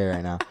around in their chair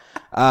right now.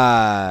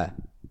 I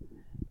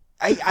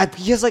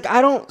because like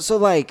I don't. So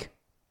like,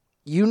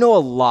 you know a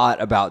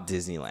lot about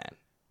Disneyland.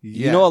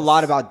 You know a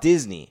lot about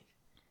Disney,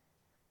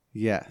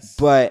 Yes.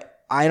 but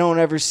I don't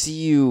ever see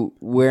you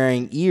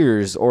wearing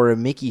ears or a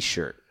Mickey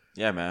shirt,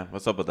 Yeah, man.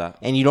 What's up with that?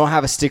 and you don't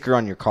have a sticker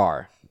on your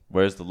car.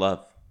 Where's the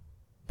love?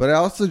 But I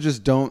also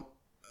just don't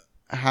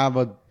have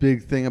a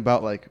big thing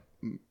about like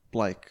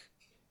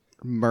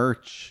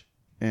merch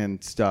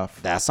and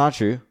stuff. That's not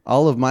true.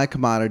 All of my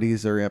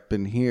commodities are up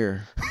in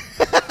here.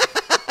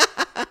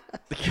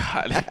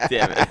 God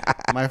damn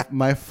it.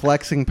 My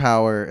flexing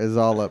power is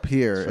all up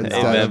here instead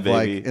Amen, of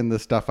like baby. in the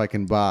stuff I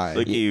can buy.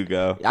 Look at you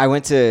go. I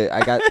got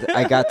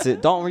to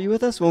Dalton, were you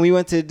with us when we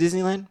went to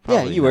Disneyland? Yeah,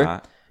 Probably you were.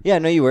 not. Yeah,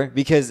 no, you were,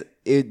 because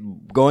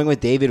going with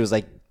David was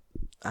like,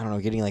 I don't know,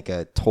 getting like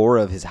a tour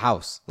of his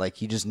house. Like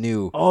he just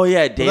knew. Oh yeah,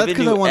 Well, that's David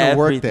because I knew want to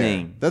work there.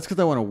 everything. That's because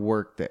I want to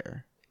work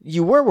there.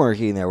 You were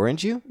working there,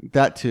 weren't you?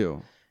 That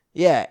too.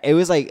 Yeah, it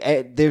was like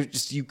there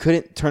just you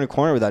couldn't turn a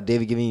corner without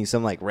David giving you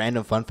some like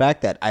random fun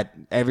fact that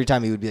every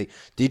time he would be like,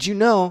 "Did you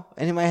know?"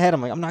 And in my head,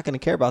 I'm like, "I'm not going to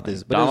care about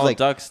this," but Donald it was like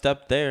Duck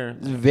stepped there.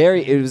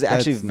 it was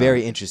actually That's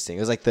very interesting. It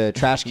was like the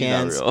trash He's not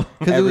cans real.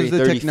 Because it every was the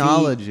 30 feet.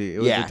 technology. It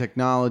was Yeah. the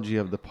technology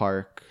of the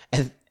park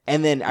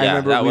And then I Yeah,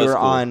 remember that we was were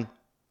cool. on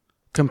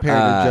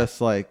compared to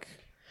just like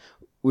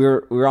we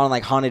were on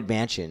like Haunted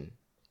Mansion,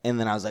 and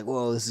then I was like,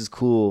 "Whoa, this is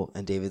cool."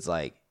 And David's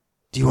like,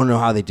 "Do you want to know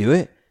how they do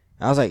it?"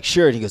 And I was like,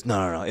 "Sure." And he goes,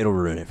 "No, it'll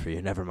ruin it for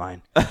you. Never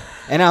mind."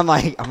 And I'm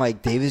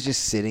like, David's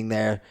just sitting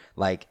there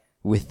like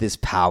with this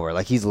power,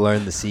 like he's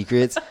learned the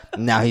secrets.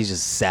 Now he's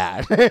just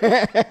sad.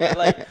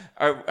 Like,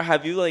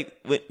 have you like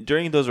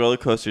during those roller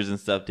coasters and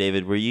stuff,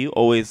 David? Were you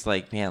always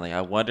like, man, like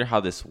I wonder how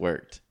this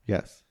worked?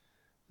 yes.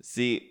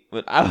 See,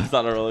 when I was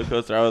on a roller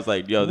coaster, I was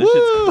like, yo, this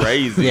shit's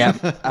crazy.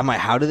 Yeah, I'm like,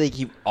 how do they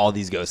keep all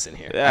these ghosts in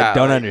here? Yeah, I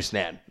don't like-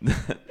 understand.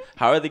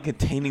 How are they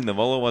containing them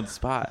all in one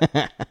spot?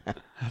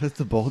 How does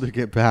the boulder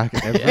get back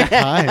every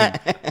time?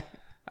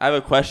 I have a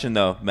question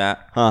though,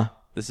 Matt. Huh?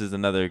 This is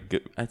another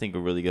good, I think, a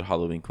really good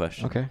Halloween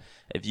question. Okay.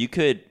 If you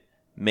could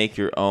make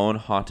your own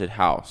haunted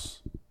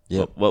house,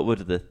 Yep. what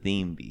would the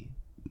theme be?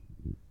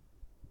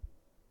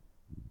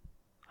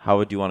 How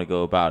would you want to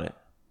go about it?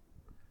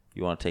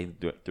 You want to take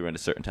them through a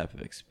certain type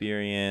of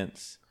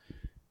experience?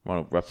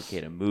 Want to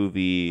replicate a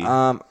movie?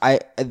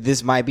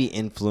 This might be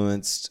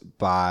influenced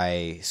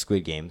by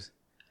Squid Games,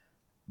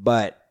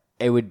 but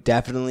it would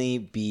definitely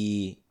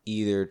be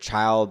either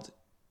childhood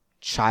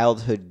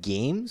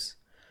games,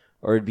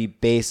 or it'd be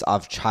based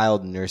off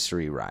child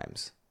nursery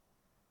rhymes.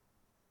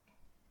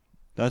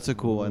 That's a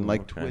cool one,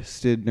 like okay.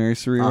 twisted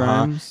nursery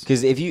rhymes.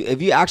 Because if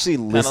you actually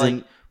Kind of listen,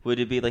 like, would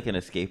it be like an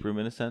escape room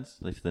in a sense,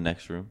 like to the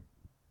next room?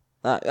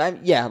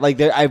 yeah, like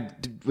I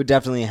would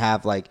definitely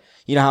have like,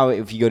 you know how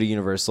if you go to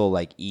Universal,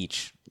 like you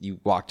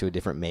walk to a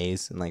different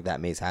maze and like that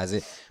maze has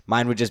it.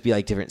 Mine would just be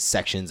like different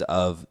sections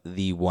of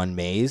the one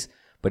maze,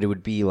 but it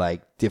would be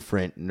like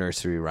different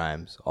nursery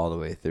rhymes all the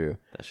way through.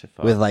 That shit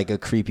fun. With like a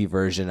creepy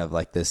version of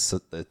like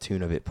the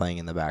tune of it playing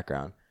in the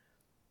background.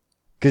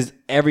 Because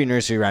every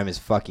nursery rhyme is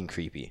fucking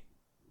creepy.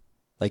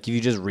 Like if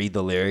you just read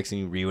the lyrics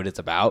and you read what it's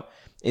about,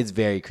 it's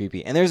very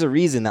creepy. And there's a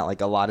reason that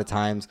like a lot of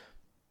times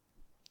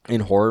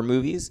in horror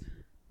movies,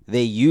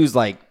 they use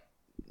like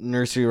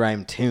nursery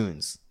rhyme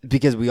tunes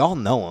because we all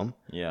know them.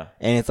 Yeah.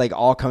 And it's like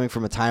all coming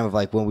from a time of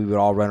like when we would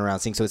all run around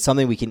sing. So it's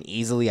something we can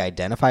easily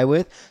identify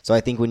with. So I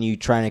think when you're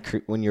trying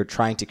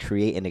to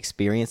create an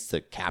experience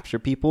to capture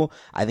people,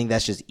 I think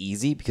that's just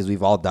easy because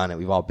we've all done it.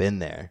 We've all been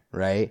there,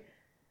 right?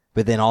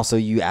 But then also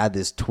you add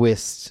this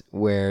twist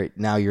where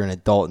now you're an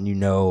adult and you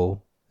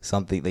know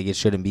something like it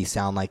shouldn't be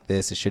sound like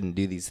this. It shouldn't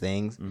do these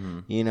things,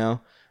 you know?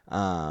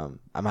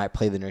 I might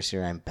play the nursery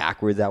rhyme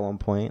backwards at one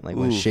point. Like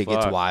when shit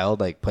gets wild,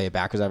 like play it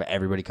backwards. Have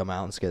everybody come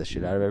out and scare the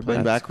shit out of everybody.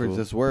 Playing backwards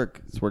does work.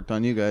 It's worked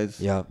on you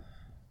guys. Yeah.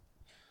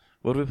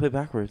 What do we play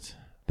backwards?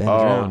 Bend Oh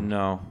around.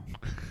 no.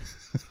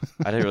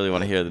 I didn't really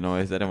want to hear the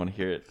noise. I didn't want to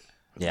hear it.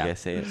 Yeah. You guys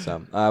say it. So,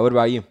 what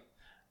about you?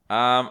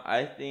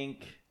 I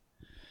think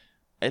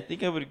I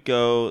would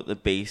go the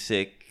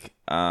basic,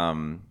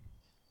 like,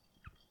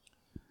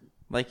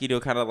 you know,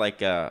 kind of like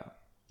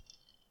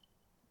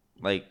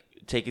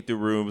take it through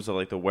rooms of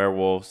like the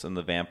werewolves and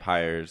the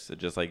vampires,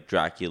 just like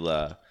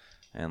Dracula,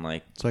 and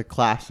like It's like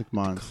classic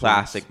monsters.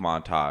 classic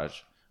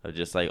montage of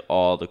just like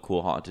all the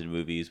cool haunted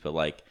movies. But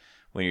like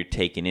when you're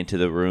taken into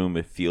the room,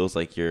 it feels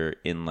like you're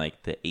in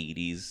like the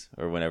 80s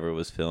or whenever it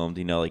was filmed.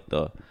 You know, like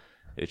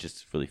it's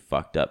just really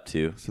fucked up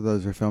too. So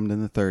those were filmed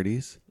in the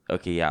 30s.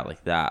 Okay, yeah,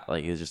 like that.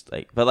 Like it's just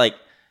like, but like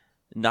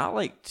not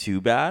like too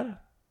bad,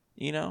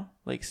 you know,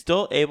 like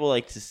still able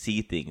like to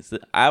see things.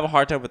 I have a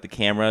hard time with the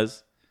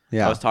cameras.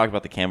 Yeah. I was talking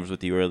about the cameras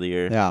with you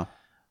earlier. Yeah.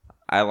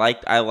 I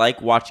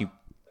like watching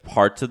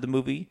parts of the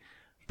movie,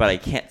 but I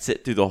can't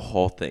sit through the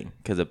whole thing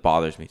because it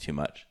bothers me too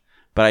much.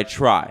 But I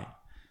try.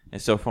 And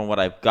so from what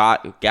I've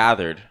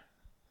gathered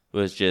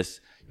was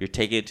just you're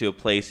taken it to a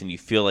place and you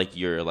feel like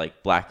you're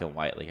like black and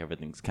white, like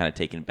everything's kind of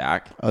taken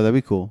back. Oh, that'd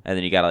be cool. And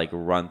then you got to like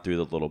run through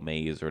the little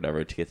maze or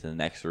whatever to get to the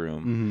next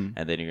room.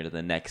 And then you're to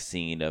the next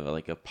scene of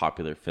like a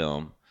popular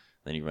film.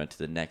 Then you run to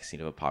the next scene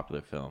of a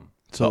popular film.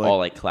 So like, all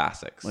like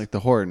classics. Like the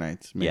Horror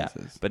Nights yeah.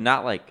 mazes. But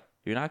not like,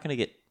 you're not going to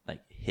get like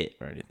hit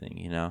or anything,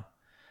 you know?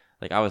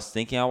 Like I was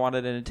thinking I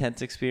wanted an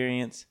intense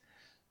experience,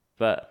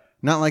 but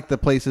Not like the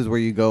places where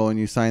you go and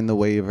you sign the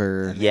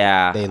waiver.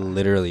 yeah. They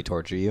literally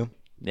torture you.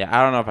 Yeah,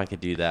 I don't know if I could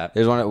do that.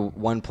 There's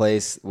one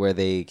place where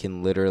they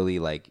can literally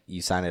like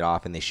you sign it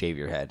off and they shave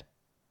your head.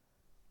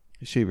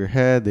 They shave your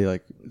head. They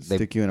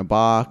stick you in a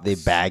box. They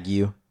bag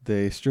you,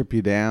 They strip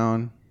you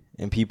down.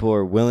 and people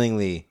are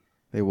willingly.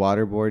 They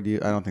waterboard you.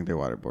 I don't think they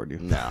waterboard you.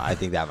 No, I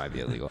think that might be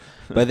illegal.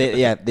 But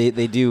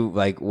they do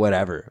like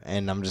whatever,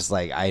 and I'm just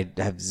like I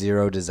have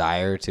zero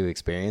desire to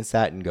experience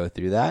that and go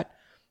through that.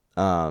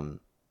 Yeah,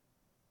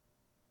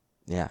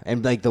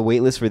 and like the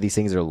wait list for these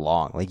things are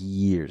long, like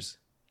years,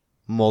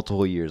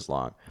 multiple years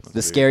long.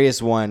 The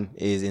scariest one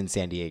is in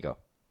San Diego.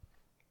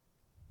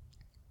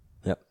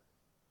 Yep.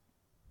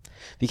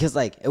 Because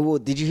like,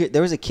 did you hear?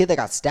 There was a kid that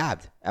got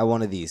stabbed at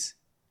one of these.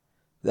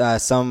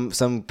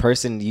 Some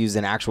person used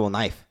an actual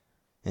knife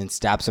and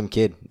stabbed some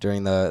kid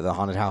during the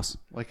haunted house.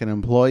 Like an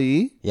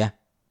employee? Yeah.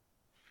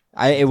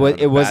 It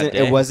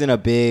wasn't a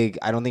big.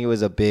 I don't think it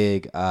was a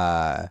big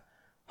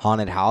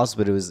haunted house,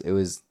 but it was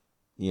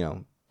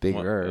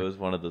bigger. It was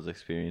one of those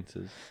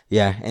experiences.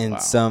 Yeah,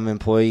 and some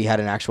employee had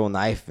an actual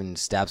knife and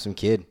stabbed some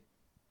kid.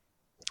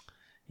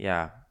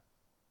 Yeah.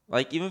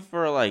 Like even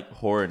for like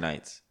horror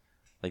nights,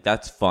 like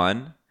that's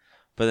fun,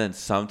 but then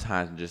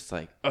sometimes I'm just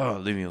like, oh,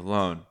 leave me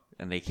alone.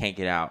 And they can't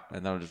get out,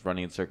 and then I'm just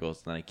running in circles,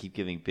 and then I keep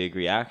giving big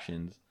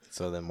reactions.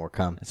 So then more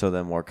come.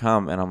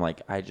 And I'm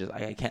like, I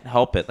can't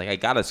help it. Like I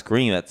gotta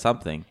scream at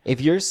something. If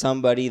you're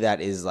somebody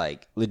that is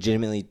like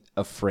legitimately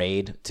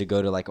afraid to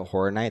go to like a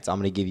horror nights, I'm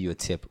gonna give you a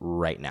tip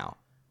right now.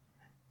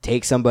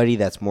 Take somebody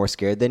that's more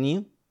scared than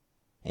you,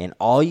 and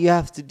all you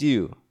have to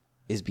do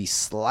is be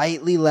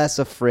slightly less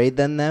afraid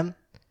than them,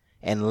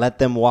 and let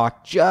them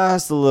walk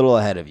just a little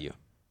ahead of you.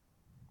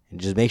 And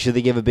just make sure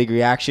they give a big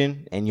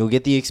reaction, and you'll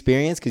get the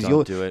experience because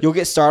you'll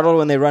get startled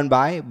when they run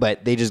by,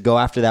 but they just go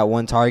after that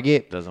one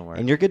target. Doesn't work.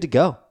 And you're good to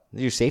go.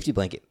 Your safety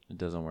blanket. It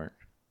doesn't work.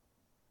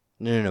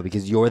 No,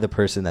 because you're the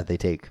person that they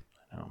take.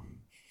 No,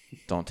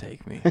 don't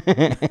take me,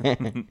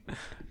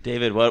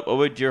 David. What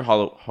would your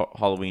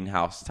Halloween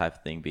house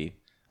type thing be?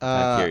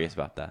 I'm curious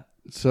about that.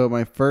 So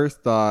my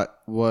first thought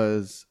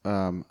was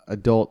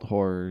adult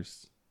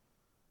horrors.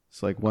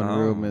 It's like one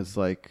room is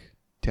like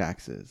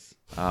taxes.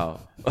 Oh.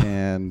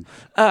 And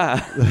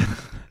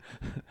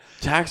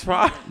Tax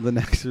fraud? the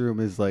next room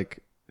is like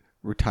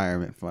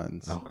retirement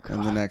funds. Oh,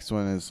 and the next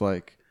one is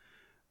like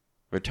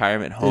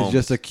Retirement home. it's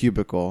just a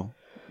cubicle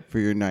for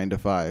your 9 to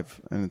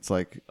 5, and it's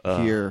like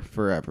here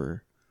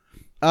forever.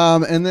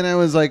 And then I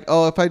was like,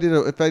 oh, if I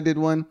did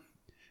one,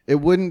 it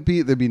wouldn't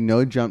be, there'd be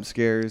no jump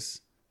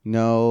scares,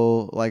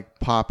 no like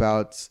pop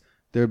outs.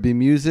 There'd be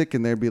music,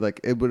 and there'd be like,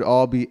 it would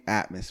all be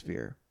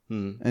atmosphere,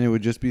 and it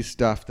would just be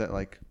stuff that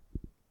like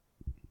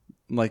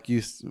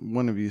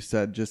one of you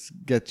said, just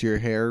gets your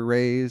hair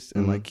raised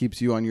and like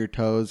keeps you on your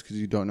toes because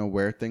you don't know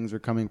where things are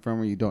coming from,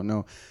 or you don't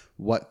know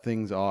what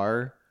things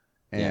are.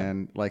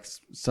 And like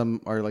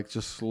some are like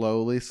just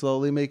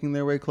slowly making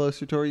their way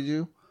closer towards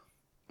you.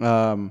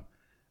 I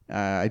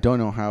don't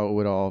know how it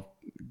would all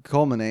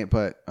culminate,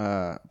 but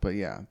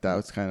yeah, that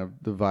was kind of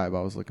the vibe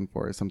I was looking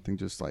for, is something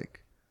just like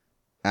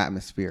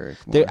atmospheric.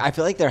 I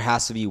feel like there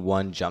has to be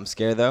one jump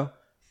scare though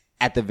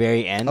at the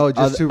very end. Oh,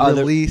 just to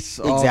release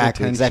all the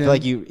exactly. Because I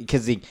tension. feel like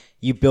because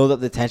you build up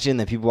the tension, and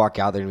then people walk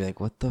out there and be like,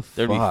 "What the fuck?"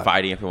 They'd be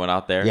fighting everyone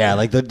out there. Yeah,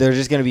 like they're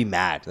just gonna be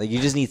mad. Like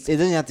you just need. It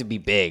doesn't have to be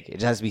big. It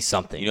just has to be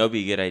something. You know what would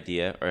be a good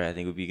idea, or I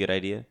think would be a good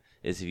idea,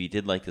 is if you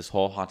did like this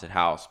whole haunted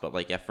house, but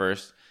like at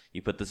first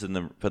you put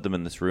them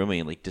in this room and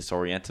you like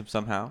disorient them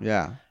somehow.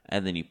 Yeah.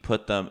 And then you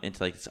put them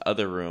into like this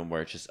other room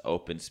where it's just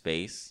open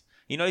space.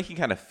 You know, you can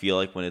kind of feel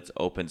like when it's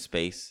open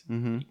space,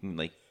 you can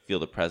like feel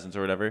the presence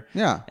or whatever.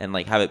 Yeah. And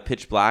like have it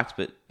pitch black,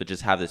 but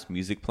just have this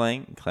music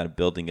playing, kind of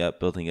building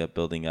up.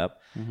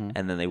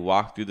 And then they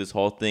walk through this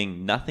whole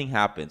thing. Nothing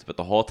happens, but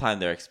the whole time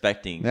they're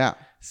expecting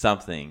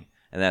something.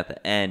 And then at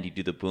the end, you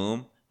do the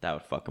boom. That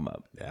would fuck them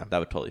up. Yeah. That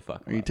would totally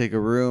fuck them Or you up. take a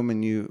room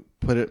and you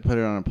put it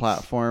on a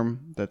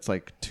platform that's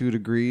like 2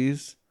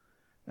 degrees,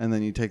 and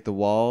then you take the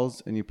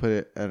walls and you put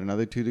it at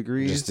another 2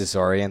 degrees. Just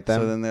disorient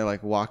them. So then they're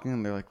like walking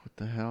and they're like, what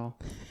the hell?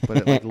 But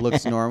it like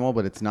looks normal,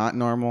 but it's not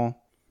normal.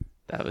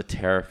 That would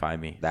terrify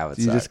me. That would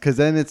You suck. just, because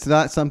then it's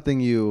not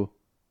something you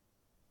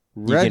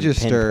You can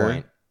register,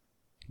 pinpoint.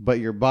 but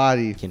your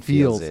body Can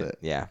feels feels it.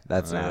 Yeah,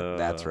 that's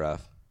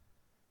rough.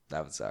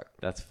 That would suck.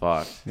 That's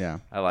fucked. Yeah.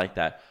 I like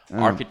that.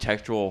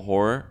 Architectural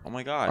horror. Oh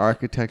my god.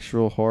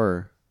 Architectural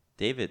horror.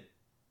 David,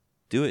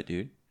 do it,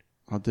 dude.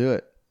 I'll do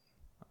it.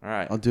 All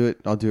right. I'll do it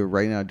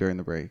right now during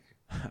the break.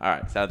 All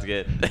right. Sounds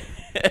good.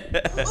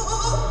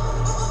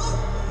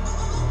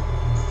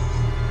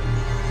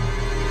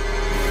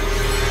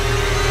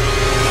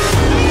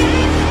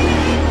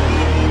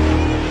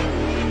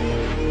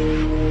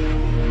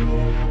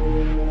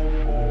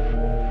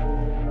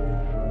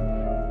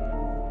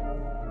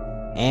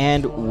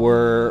 And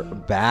we're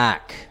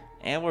back.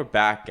 And we're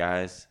back,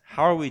 guys.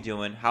 How are we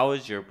doing? How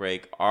was your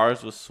break?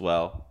 Ours was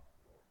swell.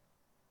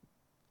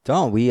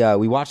 Don't we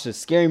watched a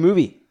scary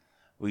movie.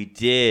 We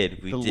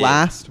did. The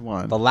last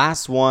one. The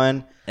last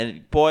one.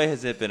 And boy,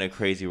 has it been a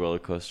crazy roller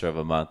coaster of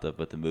a month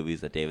with the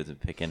movies that David's been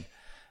picking.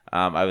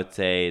 I would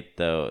say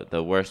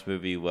the worst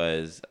movie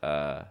was,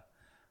 all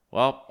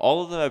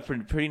of them are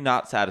pretty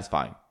not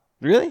satisfying.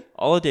 Really?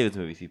 All of David's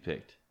movies he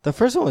picked. The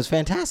first one was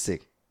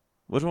fantastic.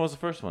 Which one was the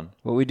first one?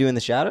 What We Do in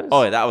the Shadows?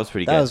 Oh, yeah, that was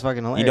pretty good. That was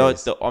fucking hilarious. You know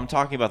what? I'm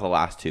talking about the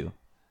last two.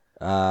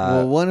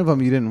 Well, one of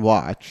them you didn't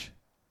watch.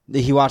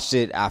 He watched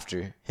it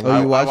after.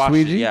 You watched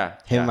Ouija? It, yeah. Him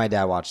yeah. and my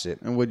dad watched it.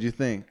 And what'd you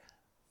think?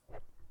 It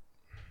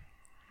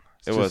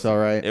just was all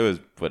right. It was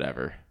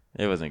whatever.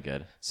 It wasn't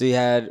good. So you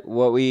had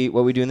What We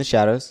Do in the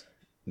Shadows.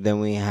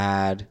 Then we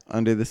had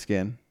Under the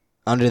Skin.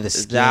 Under the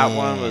Skin. That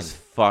one was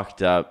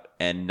fucked up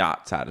and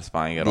not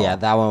satisfying at all. Yeah,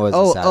 that one was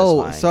satisfying.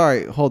 Oh,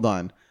 sorry. Hold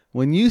on.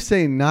 When you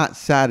say not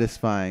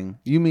satisfying,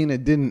 you mean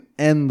it didn't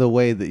end the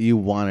way that you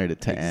wanted it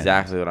to end.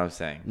 Exactly what I'm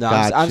saying. No,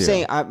 Got I'm you.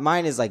 saying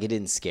mine is like it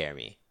didn't scare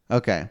me.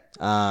 Okay.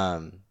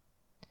 Under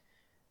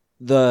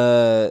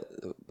the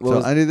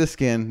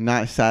Skin,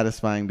 not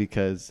satisfying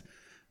because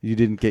you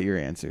didn't get your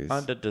answers.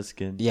 Under the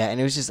skin. Yeah, and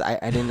it was just I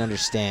didn't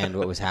understand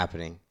what was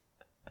happening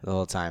the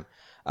whole time.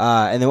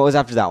 And then what was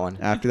after that one?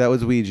 After that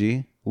was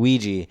Ouija.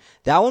 Ouija.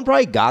 That one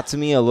probably got to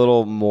me a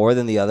little more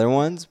than the other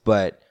ones,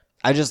 but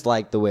I just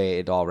like the way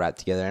it all wrapped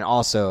together, and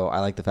also I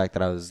like the fact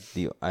that I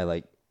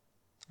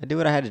did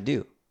what I had to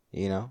do.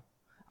 You know,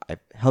 I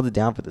held it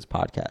down for this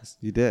podcast.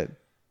 You did.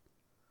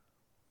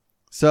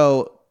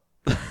 So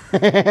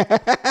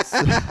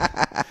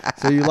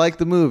you like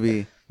the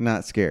movie,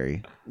 not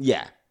scary.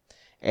 Yeah,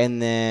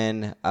 and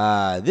then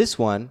this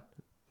one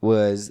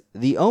was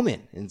The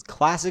Omen. It's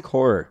classic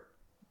horror.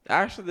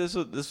 Actually, this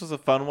was a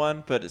fun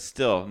one, but it's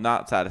still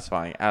not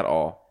satisfying at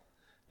all.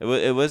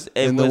 It was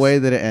the way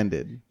that it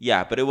ended.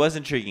 Yeah, but it was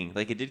intriguing.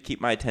 Like, it did keep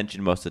my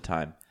attention most of the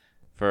time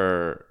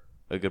for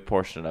a good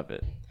portion of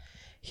it.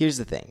 Here's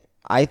the thing.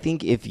 I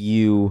think if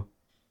you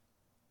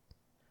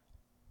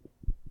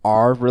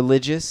are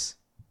religious,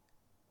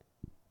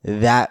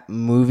 that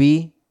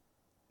movie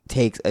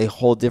takes a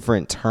whole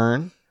different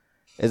turn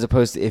as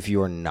opposed to if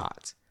you're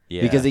not.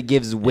 Yeah. Because it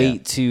gives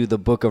weight to the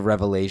book of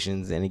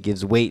Revelations, and it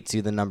gives weight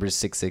to the number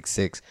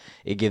 666.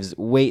 It gives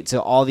weight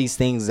to all these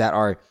things that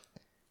are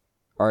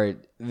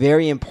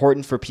very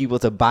important for people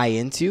to buy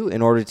into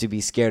in order to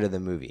be scared of the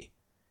movie.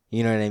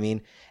 You know what I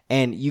mean?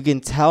 And you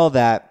can tell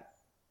that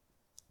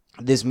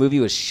this movie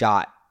was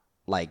shot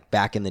like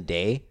back in the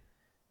day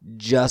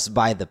just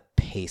by the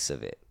pace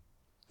of it.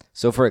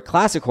 So for a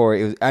classic horror,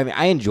 it was, I mean,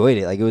 I enjoyed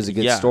it. Like, it was a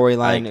good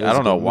storyline. I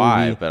don't know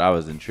why, but I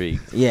was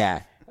intrigued.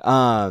 Yeah.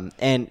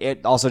 And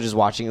it also just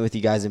watching it with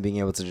you guys and being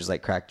able to just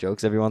like crack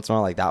jokes every once in a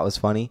while, like that was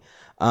funny.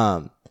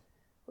 But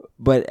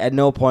at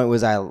no point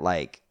was I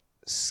like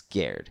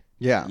scared.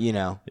 Yeah. You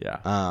know?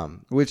 Yeah.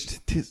 Which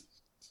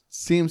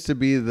seems to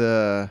be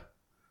the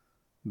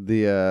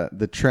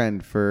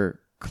trend for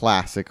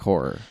classic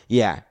horror.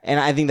 Yeah. And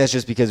I think that's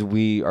just because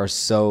we are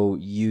so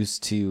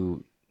used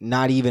to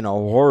not even a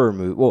horror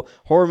movie. Well,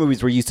 horror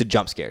movies, we're used to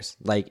jump scares.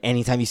 Like,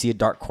 anytime you see a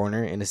dark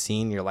corner in a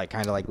scene, you're like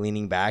kind of like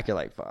leaning back. You're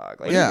like, fuck.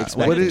 Like, Yeah.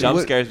 Jump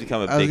scares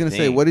become a big thing. I was going to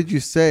say, what did you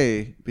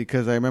say?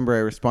 Because I remember I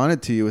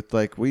responded to you with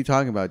like, what are you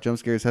talking about? Jump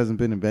scares hadn't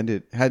been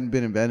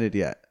invented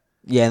yet.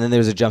 Yeah, and then there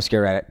was a jump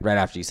scare right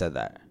after you said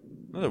that.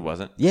 No, there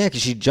wasn't. Yeah,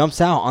 because she jumps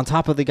out on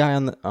top of the guy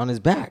on his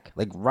back,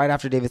 like right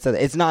after David said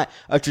that. It's not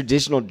a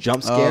traditional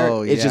jump scare.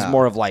 Oh, It's just yeah.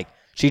 more of like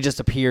she just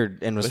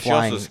appeared and was But she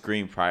flying. also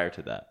screamed prior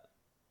to that.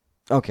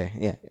 Okay,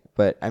 yeah,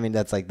 but I mean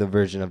that's like the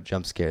version of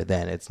jump scare.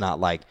 Then it's not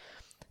like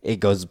it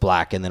goes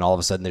black and then all of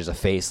a sudden there's a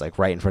face like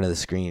right in front of the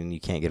screen and you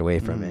can't get away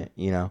from it.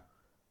 You know?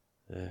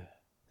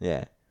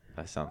 Yeah.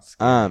 That sounds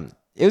scary.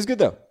 It was good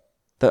though.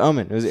 The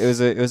Omen.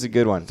 It was a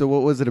good one. So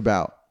what was it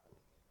about?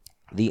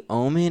 The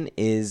Omen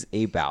is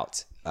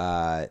about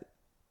a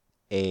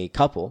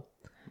couple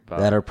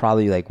that are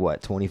probably like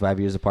what 25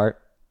 years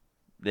apart.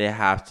 It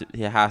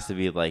has to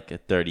be like a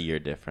 30-year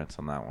difference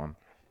on that one.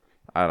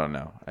 I don't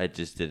know. It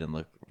just didn't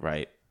look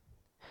right.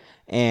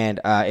 And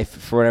if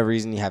for whatever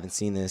reason you haven't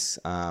seen this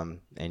and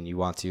you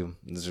want to,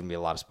 there's going to be a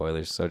lot of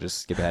spoilers, so just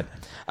skip ahead.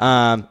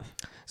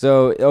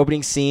 So the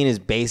opening scene is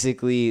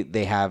basically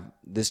they have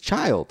this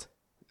child,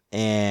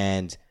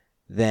 and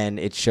then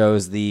it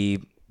shows the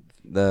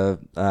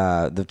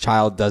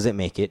child doesn't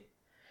make it,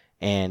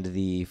 and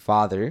the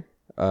father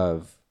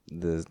of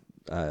the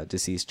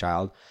deceased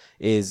child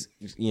is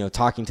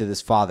talking to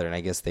this father, and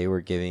I guess they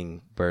were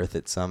giving birth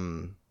at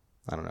some,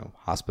 I don't know,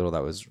 hospital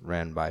that was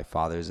ran by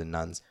fathers and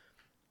nuns.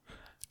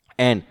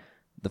 And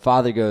the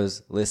father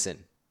goes,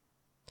 listen,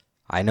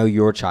 I know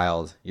your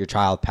child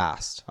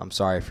passed. I'm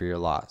sorry for your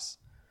loss.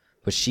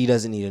 But she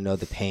doesn't need to know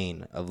the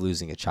pain of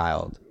losing a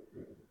child.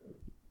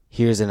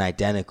 Here's an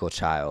identical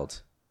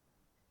child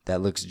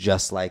that looks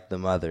just like the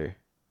mother.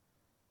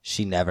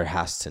 She never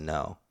has to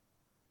know.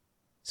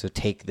 So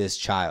take this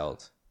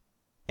child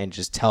and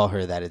just tell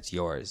her that it's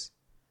yours.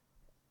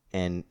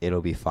 And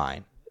it'll be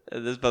fine.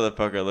 This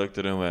motherfucker looked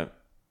at him and went,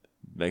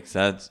 makes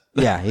sense.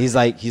 Yeah, he's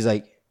like,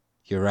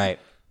 you're right.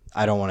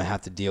 I don't want to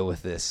have to deal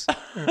with this.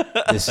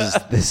 This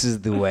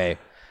is the way.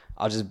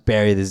 I'll just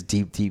bury this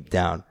deep, deep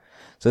down.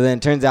 So then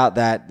it turns out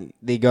that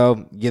they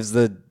gives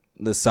the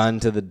son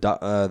to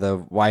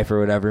the wife or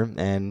whatever,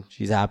 and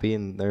she's happy,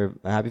 and they're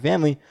a happy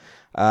family.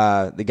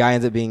 The guy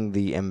ends up being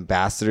the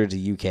ambassador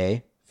to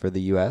UK for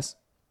the US.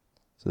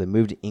 So they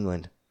moved to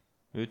England.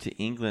 Moved to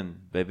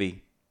England,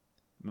 baby.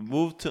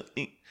 Moved to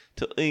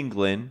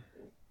England.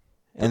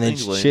 And then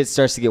shit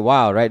starts to get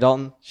wild, right,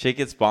 Dalton? Shit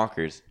gets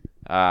bonkers.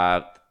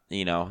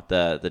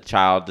 The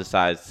child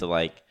decides to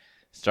like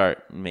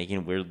start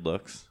making weird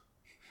looks,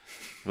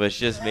 which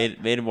just made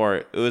it more.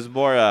 It was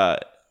more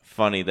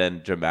funny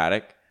than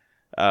dramatic,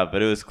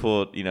 but it was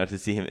cool, to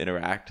see him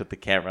interact with the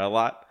camera a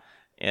lot.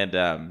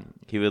 And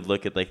he would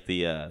look at like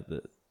he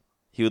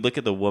would look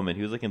at the woman.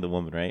 He was looking at the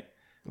woman, right?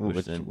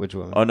 Which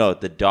woman? Oh no,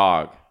 the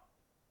dog,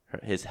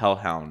 his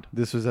hellhound.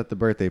 This was at the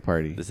birthday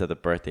party. This is at the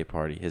birthday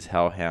party. His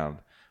hellhound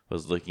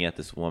was looking at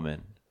this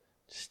woman,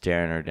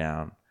 staring her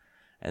down.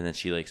 And then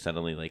she like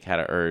suddenly like had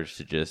an urge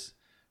to just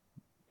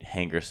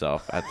hang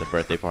herself at the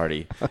birthday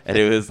party. And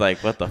it was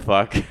like, what the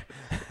fuck?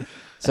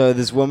 So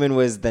this woman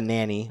was the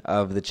nanny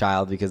of the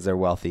child because they're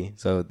wealthy.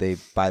 So they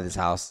buy this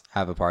house,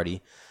 have a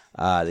party.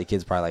 The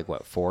kid's probably like,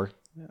 what, 4,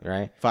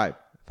 right? 5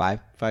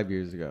 5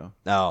 years ago.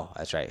 Oh,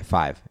 that's right,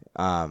 5.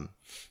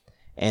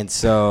 And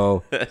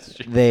so That's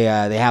true. they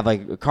have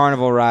like a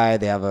carnival ride.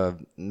 They have a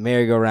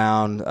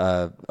merry-go-round,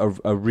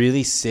 a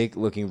really sick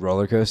looking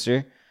roller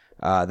coaster.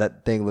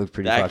 That thing looked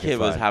pretty fucking That kid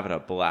fun. was having a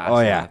blast Oh,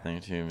 on yeah. that thing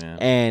too, man.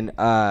 And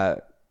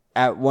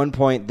at one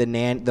point,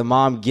 the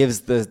mom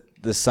gives the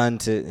son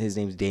to, his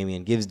name's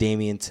Damien, gives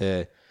Damien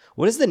to,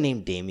 what does the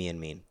name Damien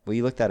mean? Will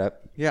you look that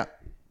up? Yeah.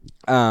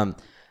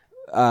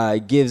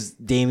 Gives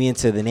Damien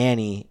to the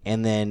nanny,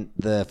 and then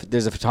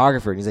there's a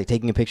photographer, and he's like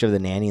taking a picture of the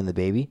nanny and the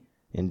baby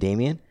and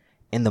Damien,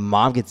 and the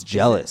mom gets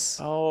jealous.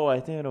 Oh,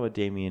 I think I know what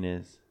Damien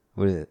is.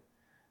 What is it?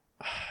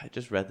 I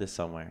just read this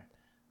somewhere.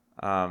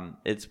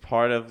 It's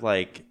part of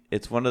like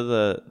it's one of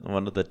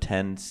the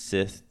 10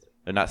 Sith,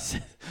 or not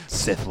Sith,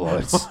 Sith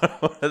lords.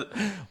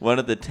 one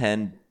of the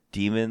 10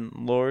 demon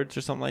lords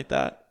or something like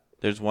that.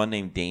 There's one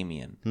named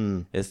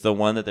Damien. It's the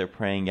one that they're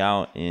praying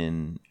out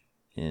in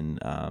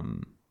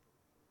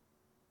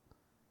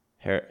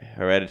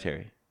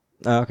Hereditary.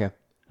 Oh, okay.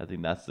 I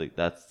think that's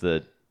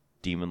the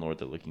demon lord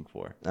they're looking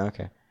for.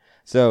 Okay.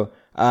 So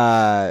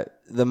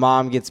the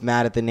mom gets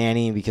mad at the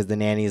nanny because the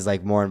nanny is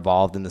like more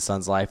involved in the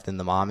son's life than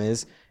the mom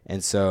is.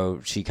 And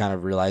so she kind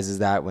of realizes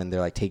that when they're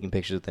like taking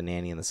pictures with the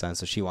nanny and the son.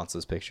 So she wants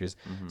those pictures.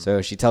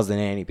 So she tells the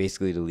nanny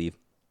basically to leave.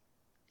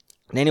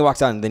 Nanny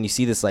walks out, and then you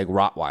see this like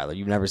Rottweiler.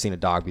 You've never seen a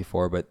dog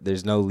before, but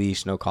there's no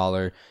leash, no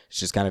collar. It's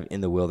just kind of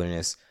in the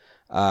wilderness.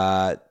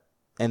 And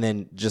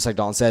then just like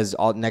Dalton says,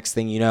 next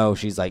thing you know,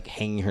 she's like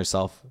hanging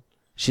herself.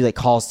 She like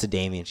calls to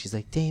Damien. She's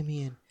like,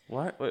 Damien.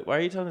 Why are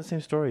you telling the same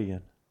story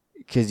again?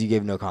 Because you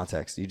gave no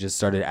context. You just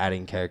started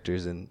adding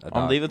characters and a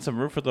dog. I'm leaving some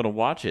room for them to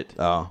watch it.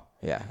 Oh,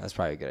 yeah. That's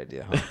probably a good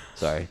idea. Huh?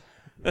 Sorry.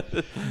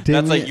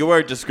 That's like, you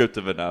weren't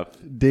descriptive enough.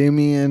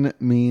 Damien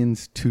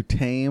means to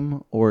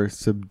tame or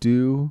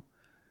subdue,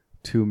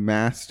 to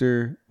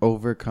master,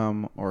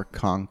 overcome, or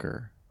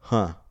conquer.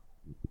 Huh.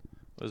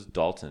 What does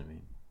Dalton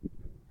mean?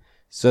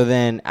 So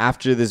then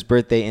after this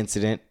birthday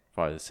incident,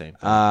 Probably the same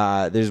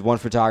thing. there's one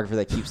photographer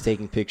that keeps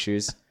taking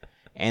pictures.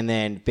 And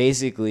then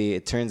basically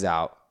it turns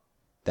out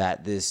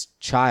that this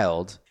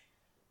child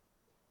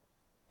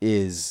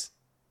is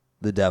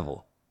the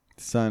devil.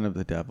 Son of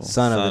the devil.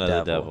 Son of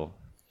the devil.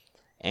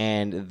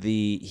 And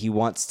he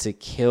wants to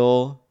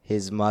kill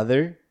his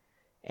mother,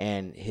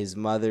 and his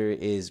mother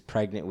is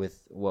pregnant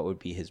with what would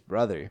be his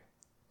brother.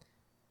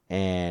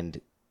 And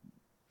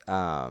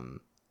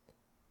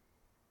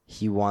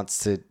he wants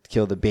to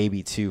kill the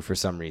baby too for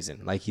some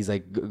reason. Like he's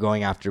like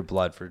going after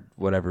blood for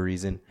whatever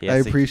reason. I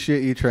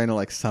appreciate you trying to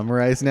like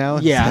summarize now.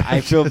 Yeah,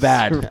 I feel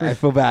bad. I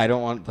feel bad. I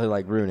don't want to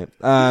like ruin it.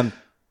 And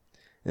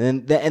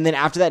then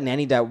after that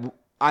nanny died,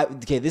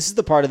 this is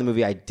the part of the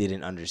movie I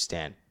didn't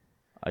understand.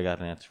 I got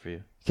an answer for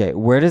you. Okay,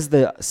 where does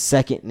the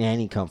second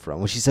nanny come from?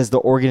 When she says the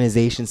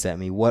organization sent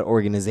me, what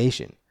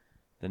organization?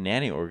 The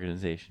nanny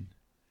organization.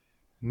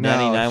 No,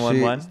 Nanny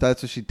 911?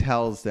 that's what she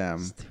tells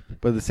them.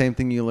 But the same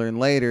thing you learn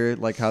later,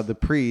 like how the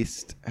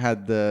priest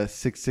had the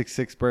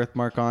 666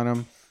 birthmark on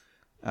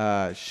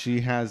him. She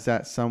has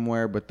that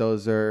somewhere, but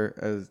those are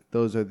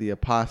the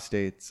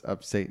apostates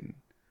of Satan.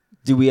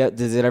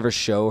 Does it ever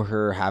show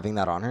her having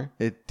that on her?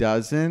 It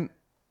doesn't,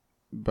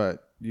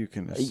 but you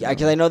can assume.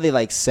 Because I know they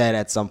like said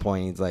at some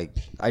point, he's like,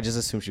 I just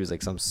assumed she was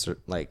like some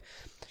like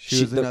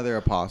she was another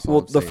apostle. Well,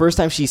 of the Satan. first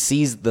time she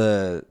sees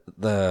the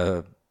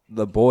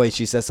boy,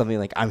 she says something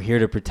like, "I'm here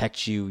to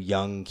protect you,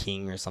 young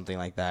king," or something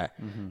like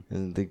that. Mm-hmm.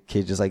 And the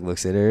kid just like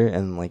looks at her,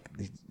 and like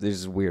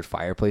there's a weird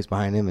fireplace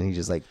behind him, and he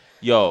just like,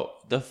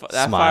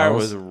 that fire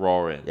was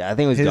roaring. Yeah, I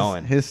think it was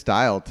going. His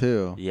style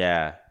too.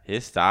 Yeah,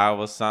 his style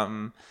was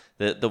something.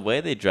 The way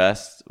they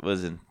dressed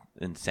was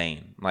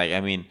insane. Like,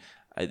 I mean,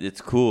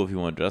 it's cool if you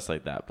want to dress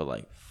like that, but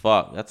like,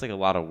 fuck, that's like a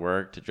lot of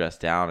work to dress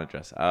down and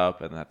dress up,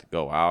 and have to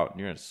go out,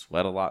 and you're gonna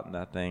sweat a lot in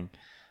that thing.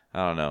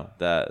 I don't know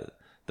that.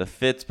 The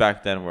fits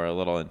back then were a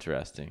little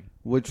interesting.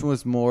 Which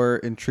was more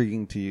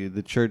intriguing to you,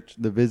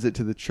 the visit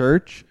to the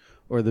church,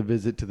 or the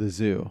visit to the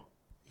zoo?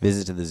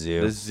 Visit to the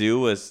zoo.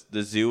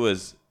 The zoo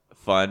was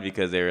fun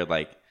because they were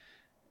like,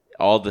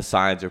 all the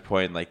signs are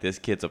pointing like this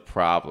kid's a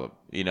problem.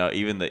 You know,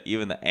 even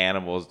the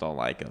animals don't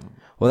like him.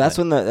 Well, that's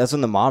when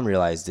the mom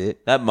realized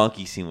it. That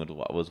monkey scene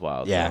was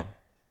wild. Yeah,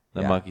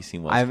 the monkey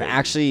scene was. I'm crazy.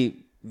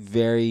 actually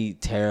very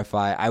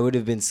terrified. I would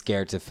have been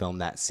scared to film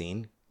that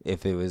scene.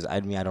 If it was,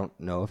 I mean, I don't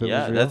know if it was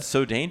real. Yeah, that's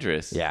so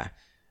dangerous. Yeah.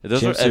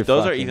 If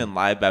those are even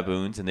live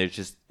baboons and it's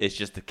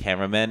just the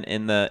cameramen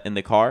in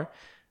the car,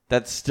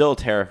 that's still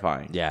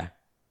terrifying. Yeah.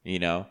 You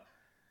know?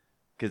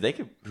 Because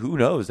who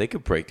knows? They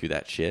could break through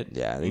that shit.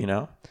 Yeah. You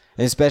know?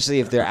 And especially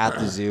if they're at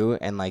the zoo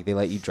and like they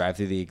let you drive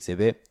through the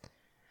exhibit.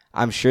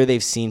 I'm sure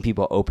they've seen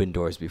people open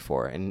doors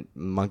before, and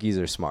monkeys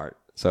are smart.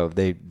 So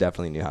they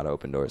definitely knew how to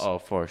open doors. Oh,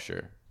 for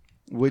sure.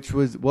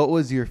 What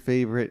was your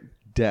favorite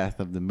death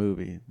of the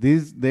movie?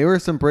 They were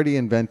some pretty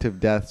inventive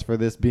deaths for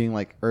this being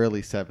like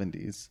early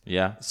 70s.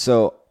 Yeah.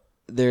 So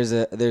there's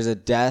a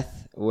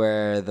death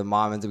where the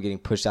mom ends up getting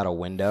pushed out a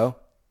window,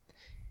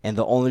 and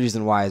the only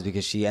reason why is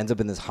because she ends up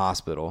in this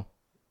hospital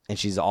and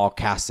she's all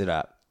casted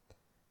up,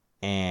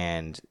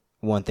 and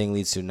one thing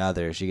leads to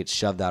another. She gets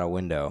shoved out a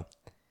window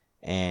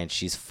and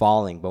she's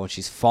falling, but when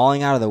she's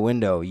falling out of the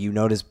window, you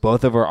notice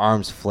both of her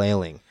arms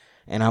flailing,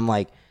 and I'm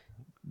like,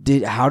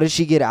 how did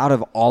she get out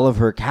of all of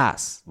her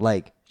casts?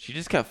 Like, she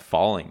just kept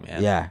falling,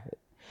 man. yeah.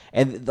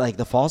 And like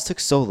the falls took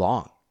so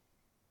long.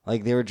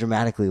 Like they were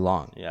dramatically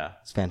long. Yeah.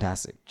 It's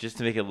fantastic. Just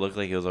to make it look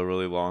like it was a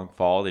really long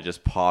fall, they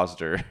just paused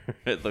her.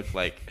 It looked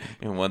like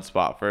in one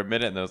spot for a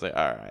minute, and I was like,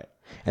 all right.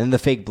 And then the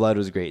fake blood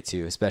was great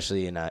too,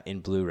 especially in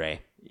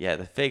Blu-ray. Yeah,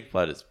 the fake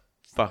blood is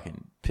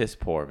fucking piss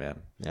poor,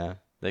 man. Yeah.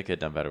 They could have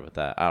done better with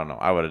that. I don't know.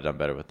 I would have done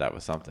better with that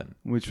with something.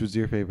 Which was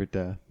your favorite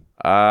death?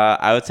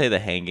 I would say the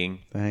hanging.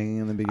 The hanging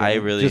in the beginning. I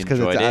really just because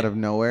enjoyed it's it. out of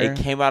nowhere. It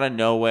came out of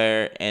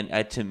nowhere,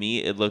 and to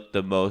me, it looked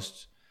the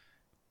most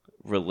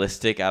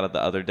realistic out of the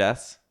other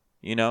deaths.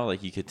 You know,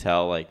 like you could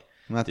tell, like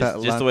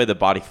just the way the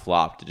body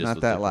flopped. It just not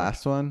was that different.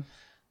 last one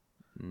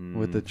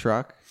with the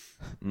truck.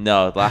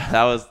 No,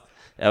 that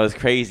was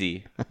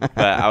crazy. But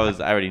I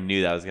already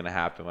knew that was gonna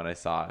happen when I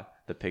saw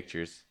the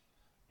pictures.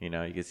 You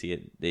know, you could see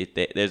it.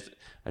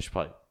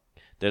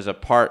 there's a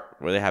part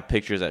where they have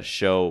pictures that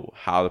show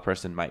how the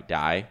person might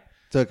die.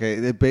 It's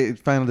okay.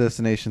 Final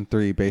Destination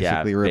 3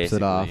 basically rips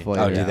it off. basically.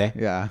 Later. Oh, do they?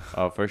 Yeah.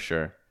 Oh, for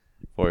sure.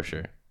 For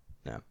sure.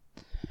 No.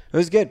 It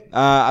was good.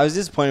 I was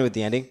disappointed with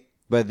the ending,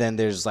 but then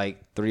there's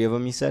like 3 of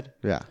them, you said?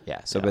 Yeah.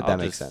 Yeah, so Yeah, but that I'll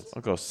makes just- sense.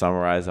 I'll go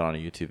summarize it on a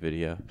YouTube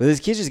video. But this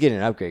kid's just getting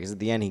an upgrade because at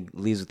the end he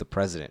leaves with the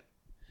president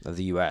of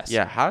the U.S.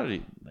 Yeah, how did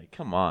he, like,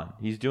 come on.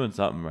 He's doing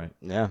something right.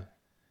 Yeah.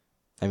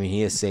 I mean,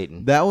 he is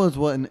Satan. That was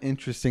one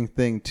interesting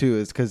thing too,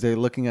 is because they're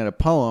looking at a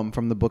poem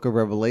from the Book of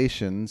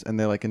Revelations and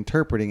they're like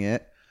interpreting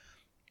it,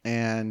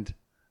 and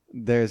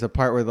there's a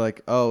part where they're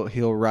like, "Oh,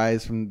 he'll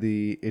rise from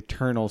the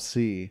eternal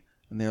sea,"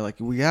 and they're like,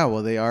 "Well, yeah,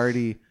 well, they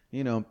already,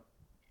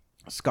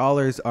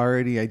 scholars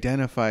already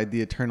identified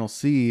the eternal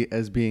sea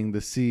as being the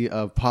sea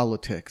of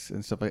politics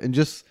and stuff like, and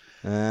just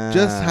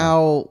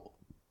how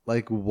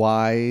like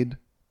wide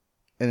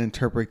an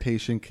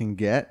interpretation can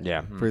get,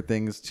 Yeah. for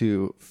things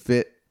to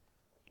fit."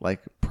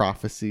 Like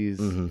prophecies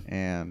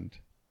and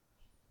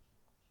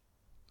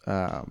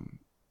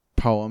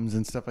poems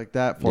and stuff like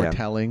that,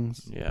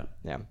 foretellings. Yeah.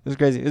 Yeah. It was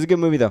crazy. It was a good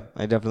movie though.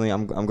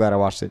 I'm glad I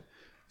watched it.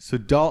 So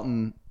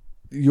Dalton,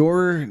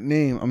 your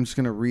name, I'm just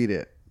gonna read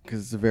it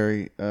because it's a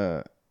very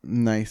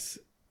nice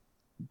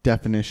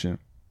definition.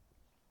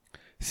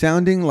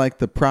 Sounding like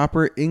the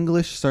proper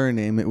English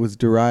surname it was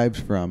derived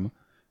from,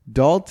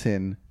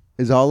 Dalton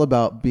is all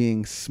about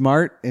being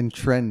smart and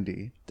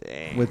trendy.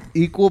 Dang. With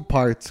equal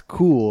parts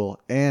cool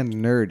and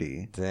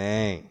nerdy.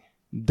 Dang.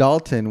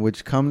 Dalton,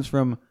 which comes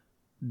from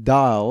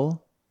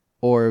dal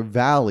or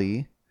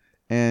valley,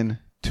 and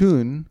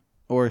tun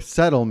or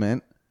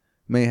settlement,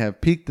 may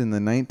have peaked in the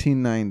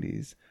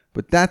 1990s,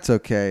 but that's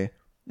okay.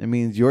 It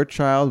means your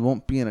child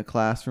won't be in a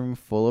classroom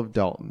full of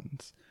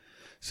Daltons.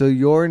 So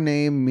your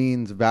name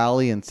means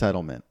valley and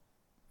settlement.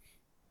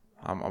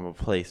 I'm a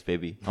place,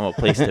 baby. I'm a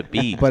place to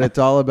be. But it's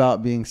all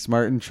about being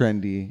smart and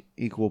trendy,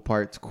 equal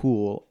parts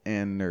cool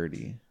and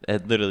nerdy.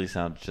 It literally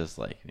sounds just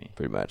like me.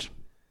 Pretty much.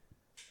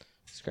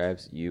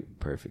 Describes you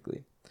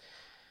perfectly.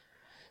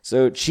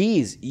 So,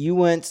 Cheese, you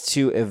went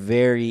to a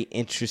very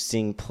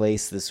interesting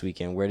place this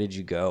weekend. Where did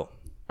you go?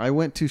 I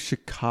went to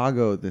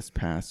Chicago this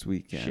past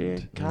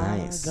weekend.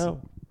 Nice.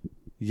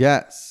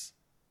 Yes.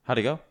 How'd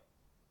it go?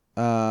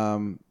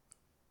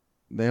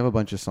 They have a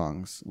bunch of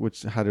songs.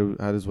 How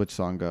does which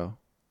song go?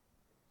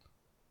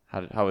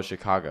 How was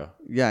Chicago?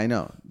 Yeah, I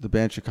know. The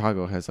band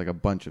Chicago has like a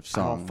bunch of I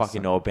songs. don't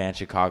fucking know a band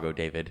Chicago,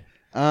 David.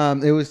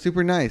 It was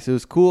super nice. It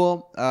was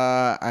cool.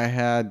 I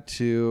had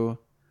to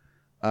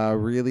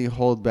really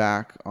hold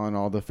back on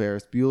all the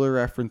Ferris Bueller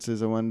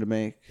references I wanted to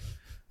make.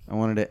 I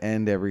wanted to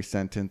end every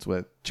sentence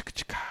with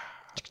chicka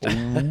chicka.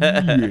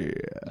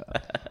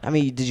 Yeah. I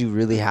mean, did you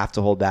really have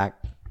to hold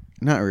back?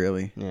 Not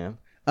really. Yeah.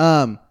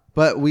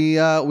 But we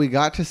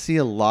got to see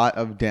a lot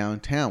of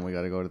downtown. We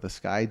got to go to the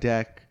Sky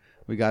Deck.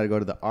 We got to go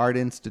to the Art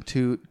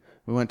Institute.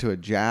 We went to a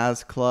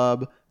jazz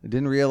club. I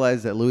didn't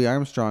realize that Louis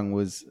Armstrong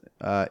was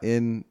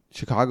in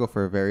Chicago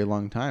for a very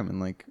long time and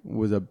like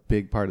was a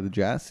big part of the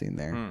jazz scene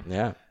there.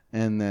 Yeah.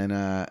 And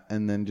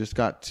then just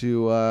got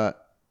to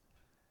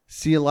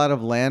see a lot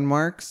of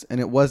landmarks. And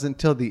it wasn't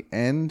till the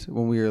end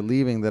when we were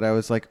leaving that I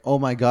was like, oh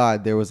my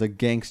God, there was a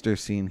gangster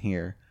scene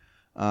here.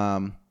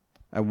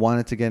 I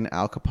wanted to get an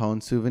Al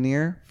Capone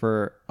souvenir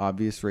for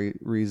obvious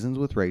reasons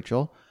with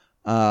Rachel.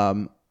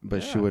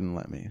 But she wouldn't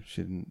let me.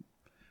 She didn't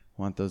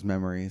want those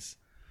memories.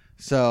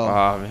 So,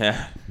 Oh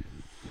man,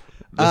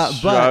 the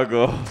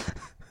struggle.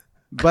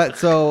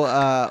 but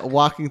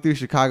walking through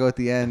Chicago at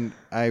the end,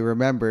 I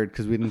remembered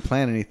because we didn't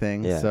plan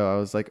anything. Yeah. So I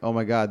was like, oh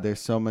my God, there's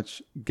so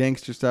much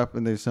gangster stuff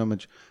and there's so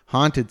much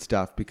haunted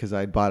stuff because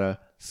I'd bought a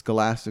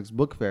Scholastic's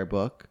Book Fair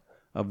book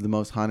of the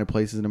most haunted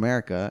places in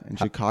America, and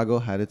Chicago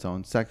had its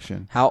own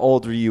section. How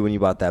old were you when you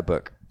bought that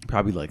book?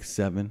 Probably like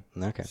 7.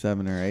 Okay.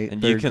 7 or 8. And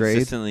third you grade.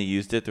 consistently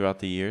used it throughout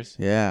the years?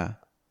 Yeah.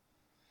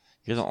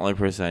 You're the only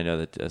person I know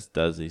that just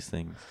does these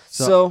things.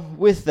 So,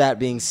 with that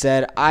being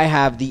said, I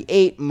have the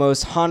 8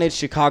 most haunted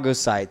Chicago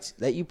sites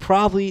that you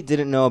probably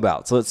didn't know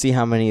about. So let's see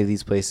how many of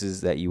these places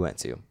that you went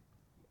to.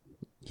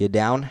 You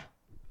down?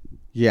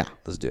 Yeah.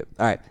 Let's do it.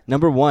 All right.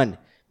 Number 1,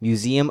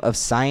 Museum of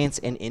Science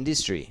and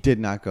Industry. Did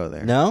not go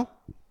there. No?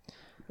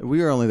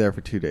 We were only there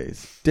for 2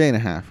 days. Day and a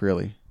half,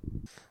 really.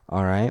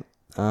 All right.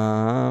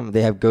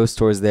 They have ghost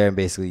tours there, and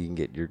basically you can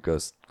get your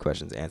ghost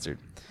questions answered.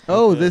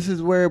 Oh, this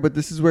is where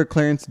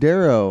Clarence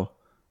Darrow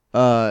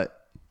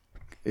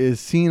is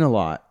seen a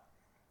lot.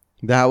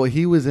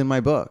 He was in my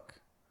book.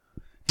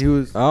 He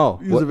was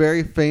a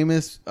very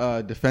famous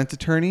defense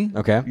attorney.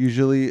 Okay.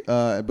 Usually,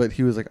 but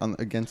he was like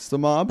against the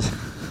mob.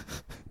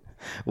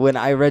 When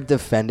I read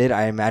defended,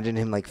 I imagined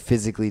him like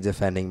physically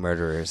defending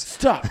murderers.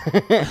 Stop.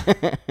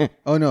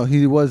 Oh no,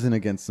 he wasn't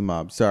against the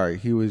mob. Sorry,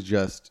 he was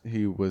just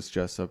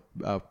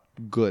a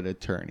good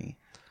attorney,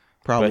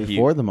 probably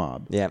for the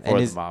mob. Yeah, For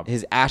and the mob.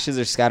 his ashes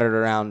are scattered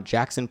around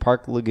Jackson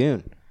Park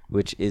Lagoon,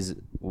 which is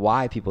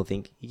why people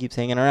think he keeps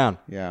hanging around.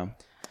 Yeah,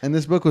 and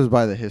this book was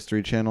by the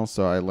History Channel,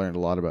 so I learned a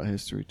lot about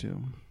history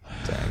too.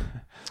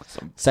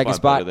 Second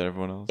spot, Than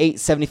everyone else.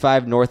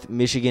 875 North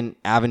Michigan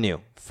Avenue,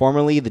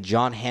 formerly the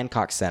John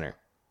Hancock Center.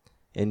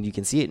 and you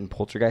can see it in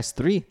Poltergeist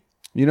 3.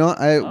 You know,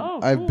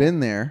 I've cool. been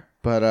there,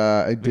 but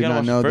I did gotta not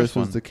watch know the this first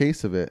was one. the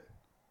case of it.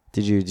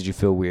 Did you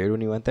feel weird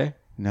when you went there?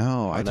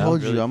 No, I no?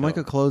 told Really you, I'm like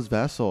felt- a closed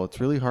vessel. It's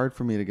really hard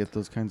for me to get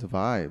those kinds of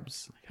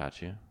vibes.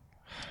 Got you.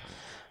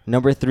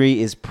 Number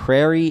 3 is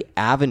Prairie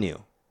Avenue.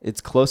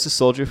 It's close to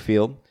Soldier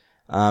Field.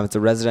 It's a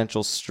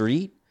residential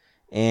street,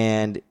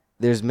 and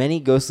there's many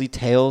ghostly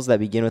tales that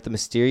begin with the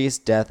mysterious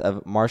death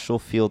of Marshall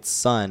Field's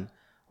son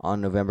on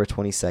November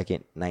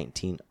 22nd,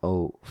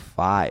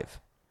 1905.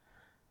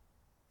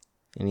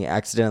 And he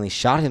accidentally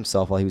shot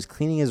himself while he was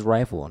cleaning his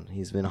rifle, and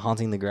he's been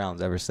haunting the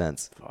grounds ever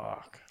since.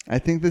 Fuck. I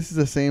think this is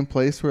the same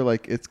place where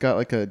like it's got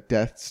like a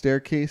death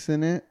staircase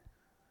in it.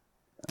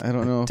 I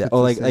don't know if it's the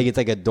like same- it's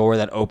like a door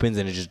that opens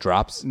and it just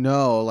drops.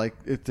 No, like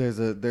there's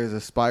a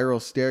spiral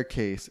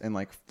staircase and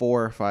like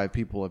 4 or 5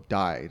 people have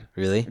died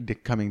Really?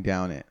 coming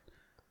down it.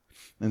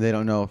 And they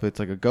don't know if it's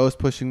like a ghost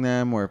pushing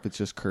them or if it's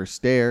just cursed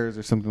stairs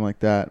or something like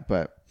that,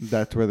 but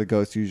that's where the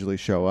ghosts usually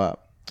show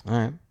up.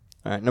 All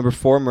right. Number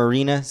 4,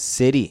 Marina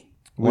City.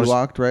 We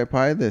walked right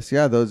by this.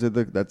 Yeah,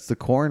 that's the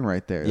corn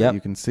right there Yep. that you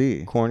can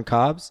see. Corn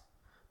cobs,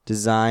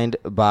 designed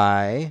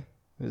by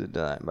who's it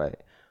designed by?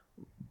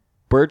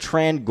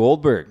 Bertrand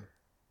Goldberg.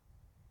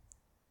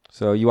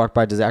 So you walked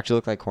by. Does it actually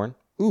look like corn?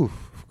 Oof,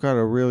 got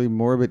a really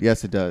morbid.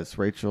 Yes, it does.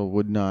 Rachel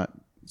would not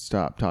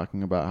stop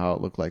talking about how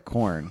it looked like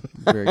corn.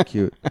 Very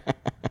cute.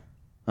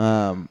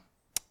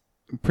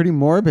 Pretty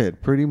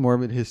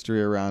morbid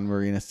history around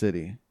Marina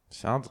City.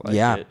 Sounds like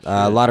Yeah, it.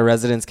 a Shit. lot of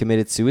residents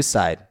committed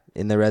suicide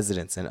in their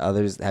residence, and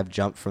others have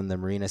jumped from the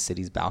Marina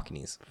City's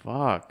balconies.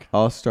 Fuck.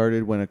 All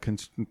started when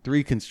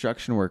 3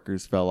 construction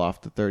workers fell off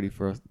the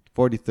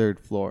 43rd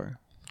floor.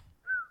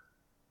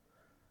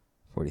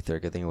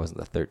 43rd. Good thing it wasn't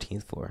the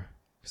 13th floor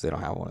because they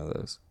don't have one of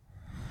those.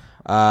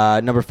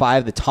 Number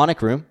 5, the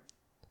Tonic Room.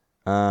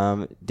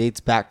 Dates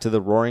back to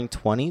the Roaring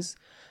 20s. It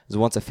was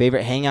once a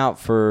favorite hangout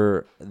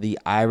for the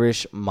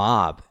Irish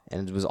mob,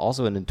 and it was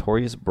also a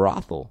notorious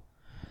brothel.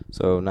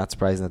 So not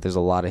surprising that there's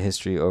a lot of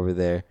history over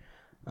there.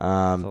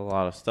 There's a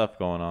lot of stuff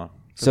going on.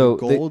 So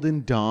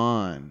Golden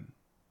Dawn.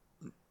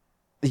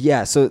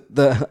 Yeah, so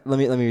let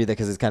me read that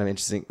because it's kind of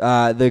interesting.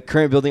 The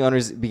current building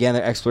owners began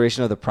their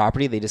exploration of the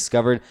property. They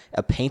discovered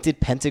a painted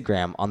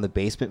pentagram on the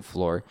basement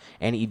floor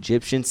and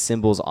Egyptian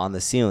symbols on the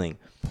ceiling.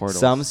 Portals.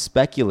 Some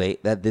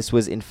speculate that this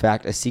was in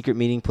fact a secret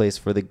meeting place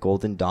for the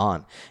Golden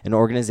Dawn, an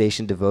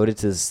organization devoted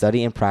to the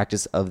study and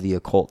practice of the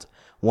occult.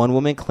 One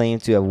woman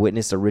claimed to have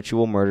witnessed a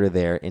ritual murder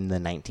there in the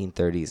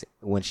 1930s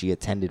when she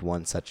attended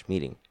one such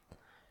meeting.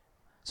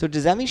 So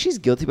does that mean she's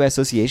guilty by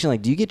association?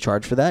 Like, do you get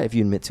charged for that if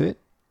you admit to it?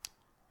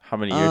 How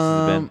many years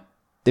has it been?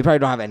 They probably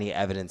don't have any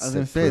evidence. I was to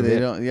gonna say prove they it.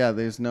 don't. Yeah,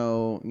 there's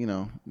no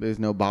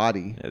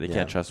body. Yeah, they Yeah.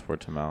 can't trust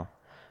Portimao.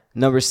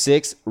 Number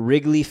 6,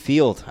 Wrigley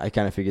Field. I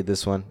kind of figured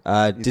this one.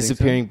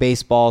 Disappearing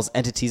baseballs,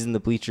 entities in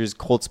the bleachers,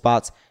 cold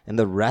spots, and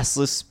the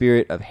restless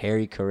spirit of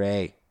Harry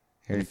Carey.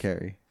 Harry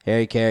Carey.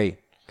 Harry Carey.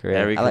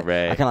 Harry I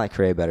Carey. kind of like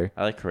Carey better.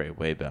 I like Correa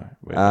way better.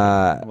 Way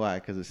better. Why?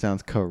 Because it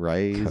sounds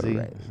crazy.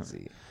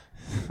 Crazy.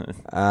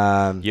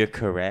 You're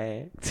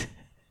correct.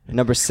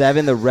 Number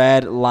 7, the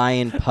Red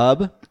Lion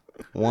Pub.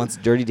 Once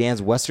Dirty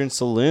Dan's Western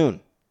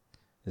Saloon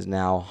is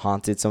now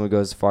haunted. Someone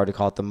goes as far to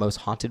call it the most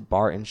haunted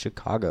bar in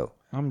Chicago.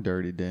 I'm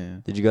Dirty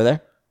Dan. Did you go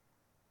there?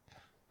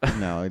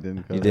 No, I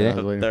didn't go You there. didn't? I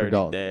was waiting for Dirty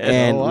Dalton. Dan.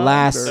 And I'm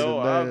last- Dirty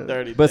No, Dan. I'm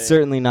dirty. But Dan.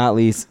 certainly not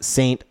least,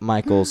 St.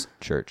 Michael's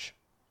Church.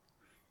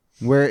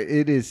 Where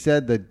it is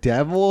said the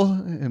devil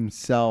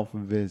himself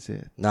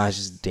visit. Nah, it's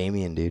just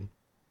Damien, dude.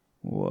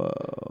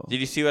 Whoa. Did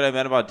you see what I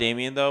meant about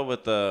Damien though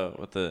with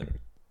the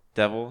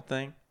devil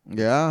thing?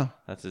 Yeah.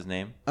 That's his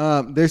name.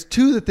 There's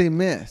 2 that they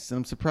missed, and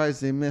I'm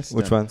surprised they missed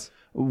Which them. ones?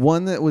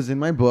 One that was in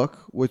my book,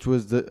 which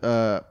was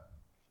the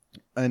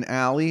an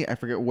alley. I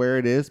forget where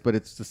it is, but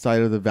it's the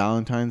site of the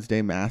Valentine's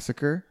Day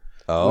Massacre.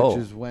 Oh. Which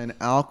is when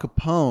Al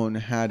Capone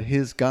had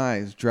his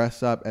guys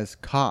dress up as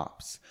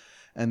cops,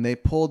 and they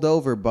pulled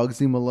over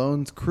Bugsy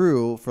Malone's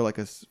crew for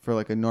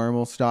like a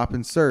normal stop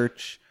and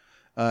search,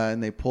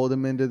 and they pulled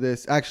him into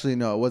this. Actually,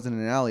 no, it wasn't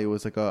an alley. It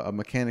was like a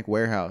mechanic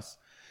warehouse,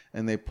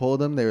 and they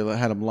pulled him. They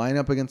had him line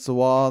up against the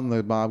wall, and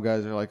the mob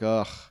guys are like,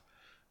 "Ugh,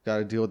 got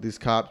to deal with these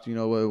cops. You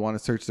know, we want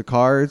to search the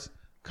cars."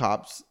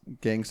 Cops,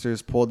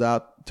 gangsters pulled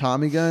out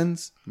Tommy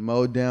guns,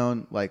 mowed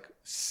down like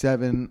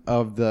 7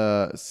 of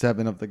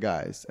the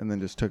guys, and then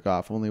just took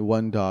off. Only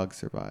 1 dog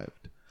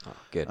survived. Oh,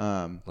 good.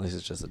 At least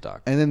it's just a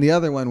dog. And then the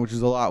other one, which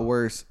is a lot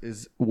worse,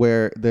 is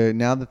where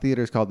the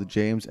theater is called the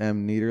James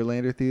M.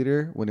 Niederlander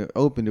Theater. When it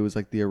opened, it was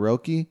like the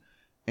Iroquois,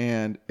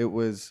 and it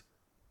was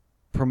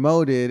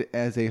promoted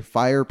as a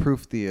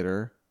fireproof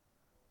theater.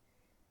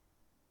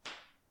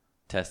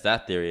 Test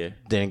that theory.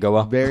 Didn't go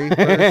well.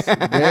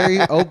 Very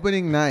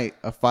opening night,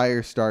 a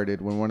fire started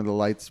when one of the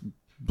lights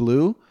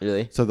blew.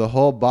 Really? So the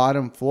whole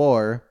bottom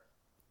floor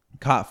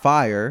caught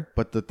fire,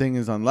 but the thing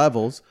is on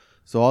levels.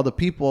 So all the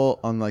people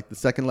on like the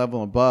second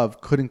level and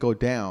above couldn't go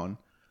down.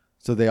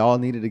 So they all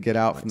needed to get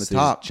out from the So you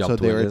top. just So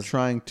jumped they were windows?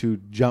 trying to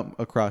jump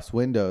across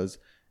windows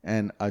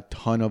and a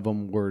ton of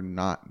them were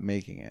not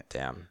making it.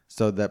 Damn.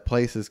 So that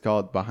place is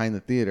called behind the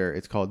theater.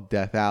 It's called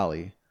Death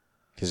Alley.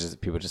 Because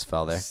people just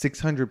fell there.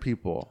 600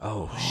 people.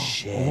 Oh,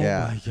 shit.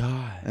 Yeah. my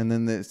God. And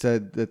then it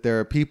said that there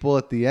are people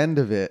at the end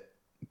of it,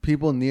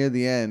 people near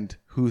the end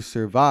who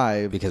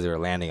survived Because they were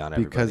landing on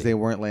everybody. because they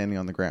weren't landing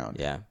on the ground.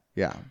 Yeah.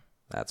 Yeah.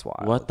 That's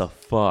wild. What the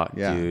fuck,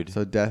 Yeah. dude?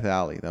 So Death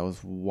Alley, that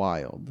was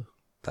wild.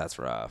 That's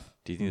rough.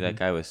 Do you think that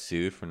guy was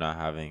sued for not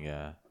having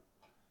a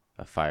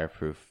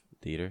fireproof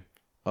theater?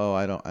 Oh,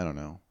 I don't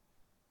know.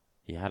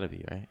 He had to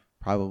be, right?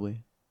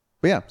 Probably.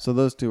 But yeah, so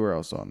those two were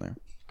also on there.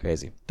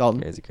 Crazy.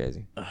 Dalton.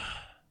 Crazy.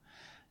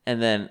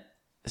 And then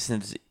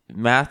since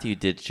Matthew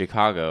did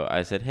Chicago,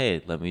 I said,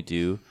 hey, let me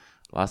do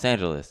Los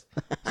Angeles.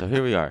 So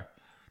here we are.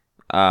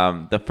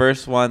 The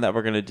first one that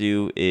we're going to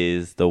do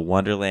is the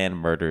Wonderland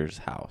Murders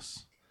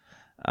House.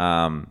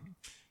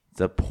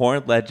 The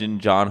porn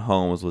legend John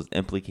Holmes was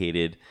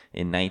implicated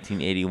in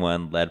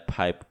 1981 lead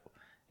pipe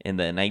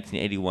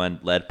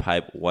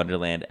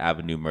Wonderland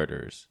Avenue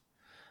murders.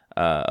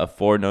 Of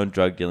 4 known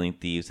drug dealing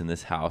thieves in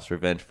this house,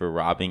 revenge for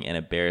robbing and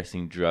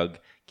embarrassing drug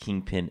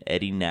kingpin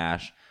Eddie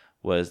Nash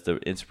was the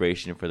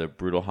inspiration for the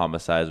brutal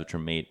homicides which were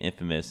made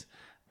infamous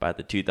by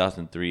the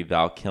 2003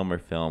 Val Kilmer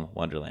film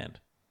Wonderland.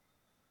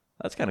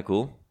 That's kind of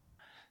cool.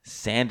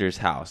 Sanders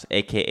House,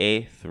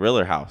 aka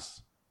Thriller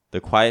House.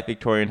 The quiet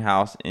Victorian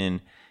house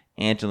in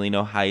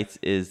Angelino Heights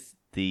is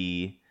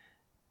the...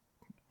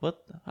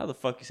 What? How the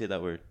fuck you say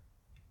that word?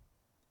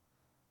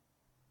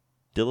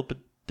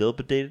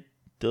 Dilapidated?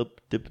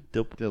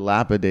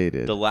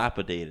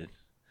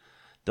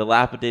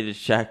 Dilapidated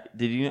shack.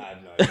 Did you? I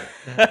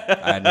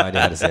had no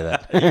idea how to say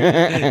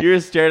that. You were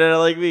staring at it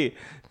like me.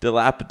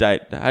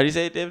 Dilapidated. How do you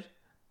say it, David?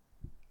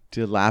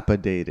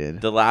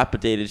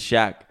 Dilapidated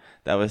shack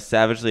that was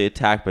savagely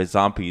attacked by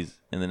zombies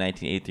in the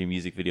 1983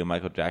 music video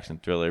Michael Jackson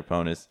Thriller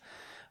bonus.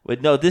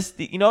 But no, these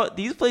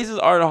places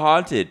aren't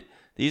haunted.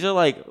 These are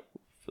like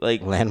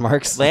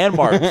Landmarks.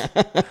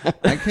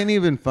 I can't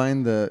even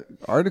find the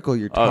article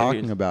you're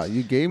talking about.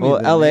 You gave me the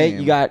LA,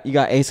 name. you got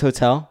Ace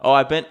Hotel. Oh,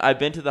 I've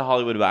been to the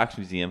Hollywood Wax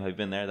Museum. Have you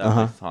been there? That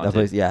place is haunted.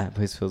 That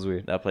place feels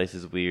weird. That place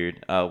is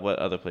weird. What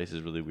other place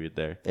is really weird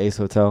there? Ace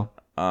Hotel.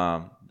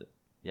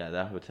 Yeah,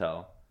 that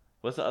hotel.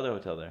 What's the other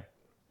hotel there?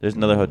 There's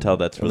another hotel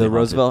that's really The haunted.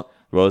 Roosevelt.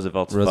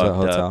 Roosevelt's Roosevelt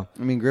fucked Hotel. up.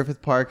 I mean,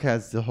 Griffith Park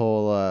has the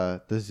whole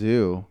the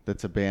zoo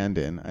that's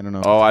abandoned. I don't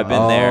know. If Oh, it's I've been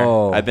haunted. there.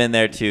 Oh. I've been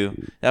there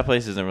too. That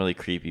place isn't really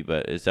creepy,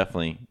 but it's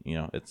definitely,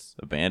 it's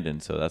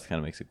abandoned, so that's kind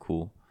of makes it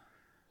cool.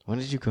 When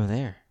did you go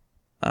there?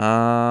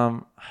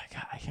 I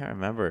can't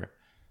remember.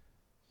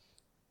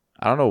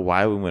 I don't know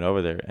why we went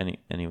over there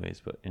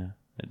anyways, but yeah,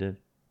 I did.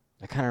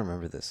 I kind of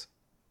remember this.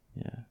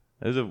 Yeah.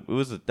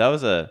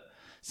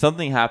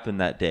 Something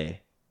happened that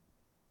day.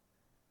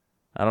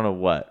 I don't know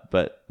what,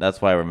 but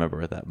that's why I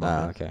remember at that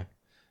moment. Okay.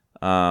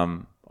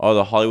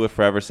 The Hollywood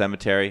Forever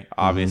Cemetery,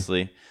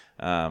 obviously.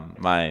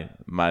 My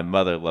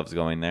mother loves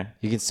going there.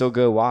 You can still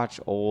go watch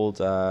old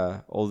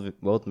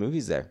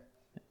movies there.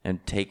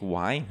 And take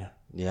wine.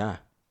 Yeah.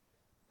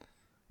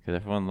 Because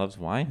everyone loves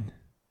wine.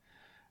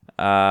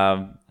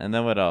 And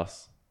then what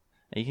else?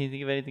 Can you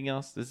think of anything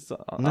else?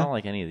 I don't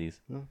like any of these.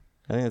 No,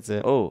 I think that's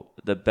it. Oh,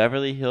 the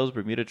Beverly Hills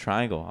Bermuda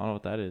Triangle. I don't know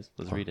what that is.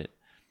 Let's read it.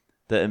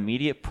 The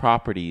immediate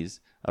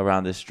properties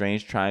around this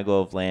strange triangle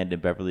of land in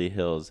Beverly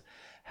Hills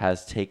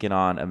has taken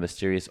on a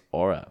mysterious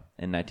aura.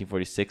 In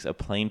 1946, a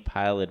plane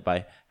piloted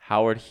by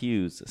Howard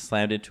Hughes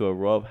slammed into a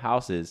row of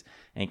houses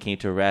and came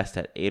to rest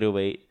at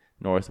 808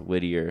 North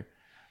Whittier.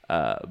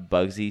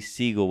 Bugsy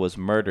Siegel was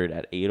murdered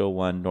at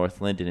 801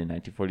 North Linden in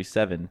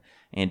 1947,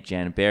 and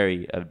Jan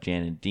Barry of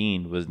Jan and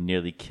Dean was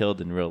nearly killed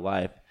in real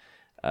life.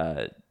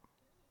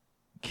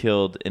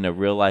 Killed in a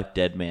real-life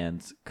Dead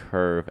Man's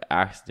Curve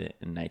accident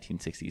in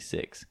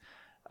 1966.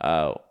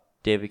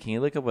 David, can you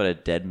look up what a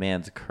Dead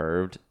Man's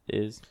Curve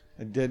is?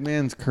 A dead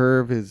man's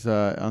curve is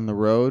on the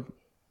road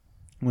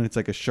when it's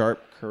like a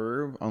sharp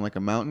curve on like a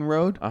mountain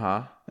road.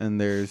 Uh-huh. And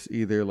there's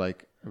either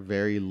like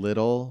very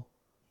little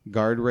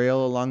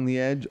guardrail along the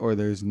edge or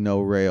there's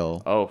no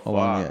rail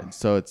along the edge.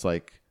 So it's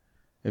like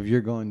if you're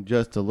going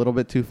just a little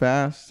bit too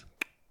fast.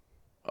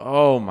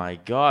 Oh, my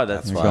God.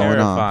 That's You're going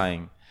off.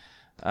 terrifying.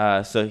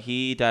 So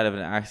he died of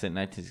an accident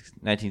in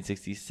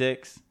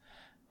 1966.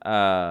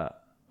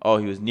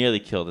 He was nearly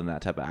killed in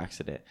that type of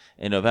accident.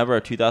 In November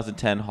of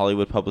 2010,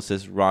 Hollywood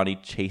publicist Ronnie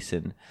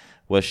Chasen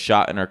was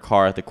shot in her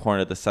car at the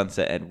corner of the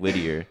Sunset and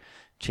Whittier.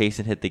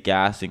 Chasen hit the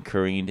gas and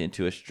careened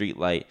into a street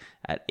light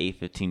at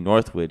 815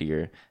 North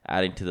Whittier,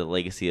 adding to the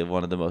legacy of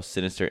one of the most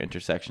sinister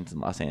intersections in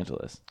Los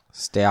Angeles.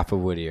 Stay off of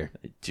Whittier.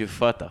 Dude,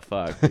 what the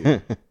fuck,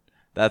 dude?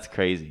 That's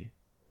crazy.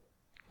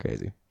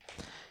 Crazy.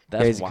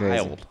 That's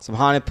Crazy. wild. Some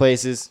haunted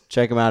places.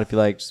 Check them out if you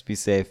like. Just be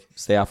safe.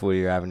 Stay off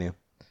Whittier Avenue.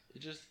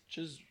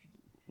 Just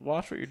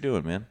watch what you're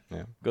doing, man.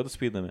 Yeah. Go the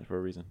speed limit for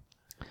a reason.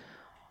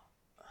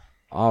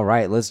 All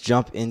right, let's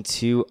jump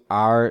into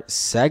our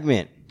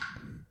segment.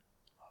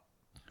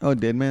 Oh,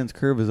 Dead Man's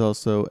Curve is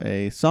also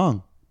a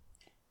song.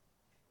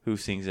 Who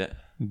sings it?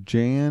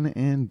 Jan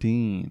and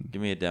Dean.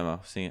 Give me a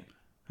demo. Sing it.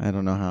 I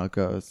don't know how it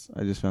goes.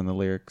 I just found the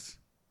lyrics.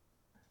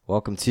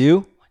 Welcome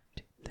to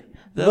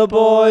the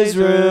boys'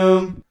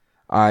 room.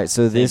 All right,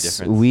 so Same this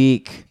difference.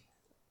 week,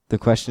 the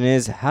question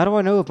is, how do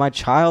I know if my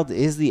child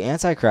is the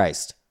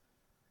Antichrist?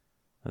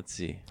 Let's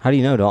see. How do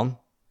you know, Dalton?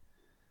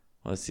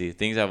 Let's see.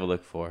 Things I would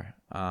look for.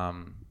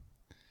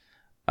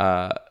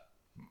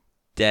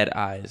 Dead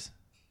eyes.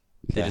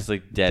 They Okay. just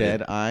look dead.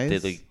 Dead eyes? They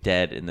look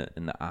dead in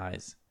the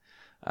eyes.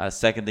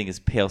 Second thing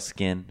is pale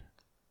skin.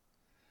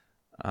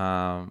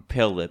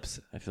 Pale lips.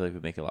 I feel like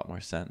would make a lot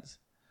more sense.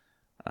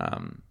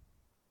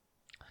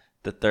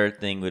 The third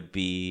thing would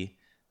be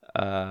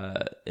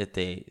if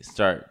they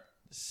start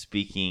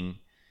speaking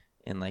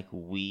in like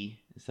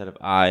we instead of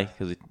I,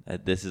 because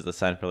this is the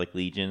sign for like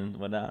legion and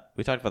whatnot.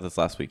 We talked about this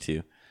last week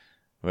too,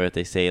 where if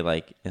they say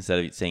like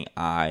instead of saying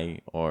I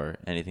or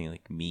anything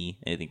like me,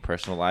 anything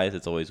personalized,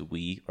 it's always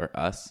we or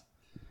us.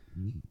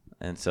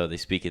 And so they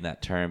speak in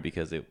that term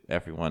because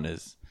everyone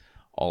is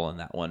all in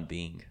that one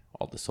being,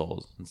 all the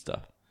souls and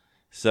stuff.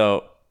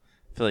 So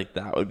I feel like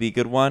that would be a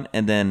good one.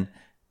 And then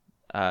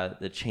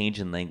the change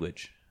in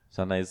language.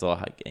 Sometimes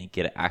they'll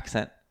get an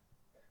accent,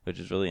 which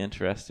is really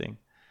interesting.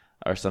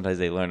 Or sometimes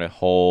they learn a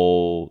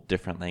whole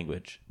different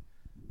language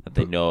that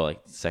they know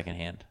like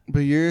secondhand.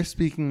 But you're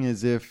speaking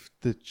as if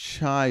the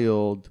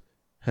child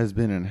has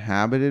been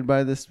inhabited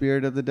by the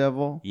spirit of the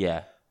devil.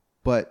 Yeah.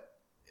 But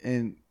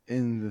in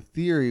the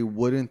theory,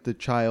 wouldn't the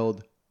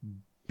child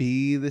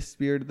be the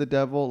spirit of the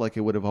devil? Like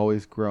it would have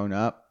always grown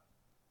up?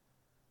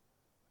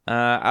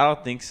 I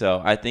don't think so.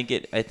 I think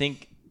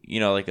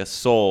like a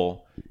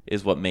soul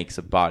is what makes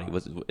a body,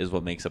 is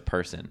what makes a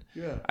person.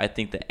 Yeah. I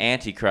think the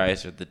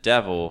Antichrist or the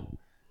devil,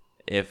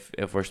 if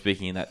we're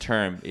speaking in that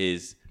term,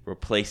 is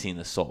replacing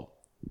the soul.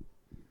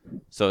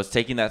 So it's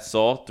taking that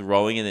soul,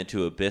 throwing it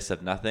into an abyss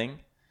of nothing,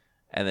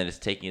 and then it's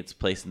taking its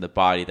place in the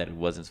body that it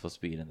wasn't supposed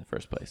to be in the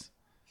first place.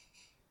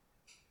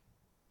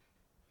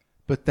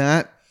 But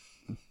that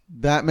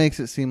makes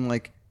it seem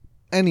like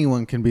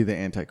anyone can be the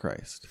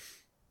Antichrist.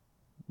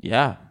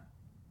 Yeah.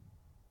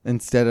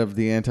 Instead of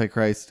the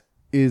Antichrist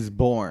is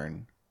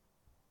born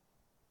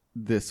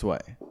this way.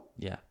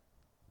 Yeah.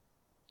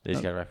 They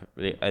just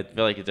I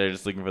feel like they're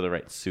just looking for the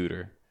right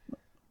suitor.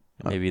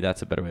 Maybe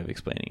that's a better way of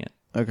explaining it.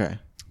 Okay.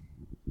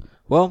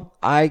 Well,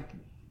 I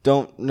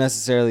don't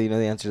necessarily know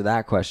the answer to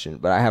that question,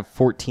 but I have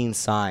 14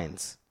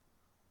 signs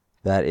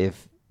that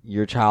if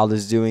your child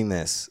is doing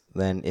this,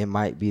 then it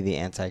might be the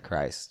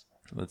Antichrist.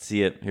 Let's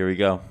see it. Here we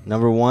go.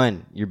 Number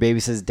 1, your baby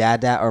says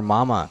dad, dad, or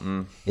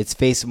mama. Its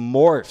face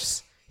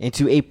morphs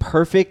into a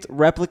perfect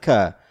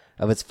replica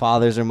of its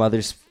father's or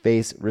mother's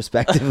face,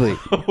 respectively.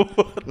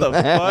 What the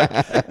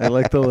fuck? I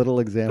like the little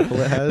example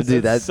it has.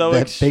 Dude, That's so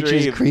that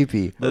picture's extreme.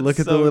 creepy. But look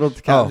that's at the so- little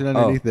caption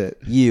underneath it.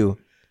 You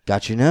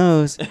got your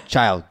nose.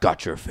 Child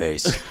got your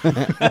face.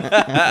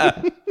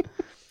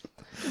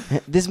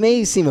 This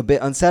may seem a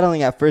bit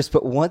unsettling at first,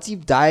 but once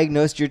you've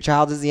diagnosed your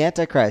child as the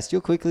Antichrist,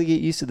 you'll quickly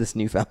get used to this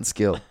newfound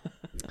skill.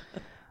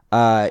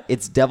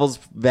 Its devil's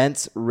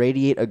vents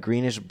radiate a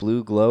greenish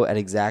blue glow at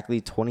exactly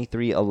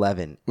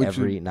 23:11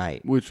 every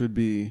night. Which would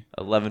be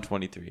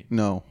 11:23.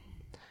 no.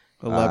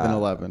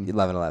 11:11.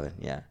 11:11,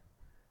 yeah.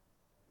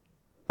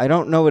 I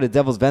don't know what a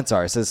devil's vents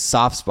are. It says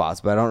soft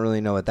spots, but I don't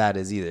really know what that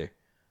is either.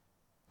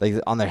 Like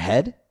on their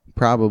head?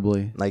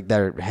 Probably Like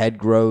their head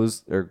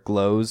grows or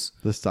glows.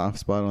 the soft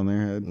spot on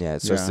their head. Yeah,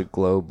 it starts to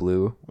glow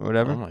blue or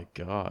whatever. Oh my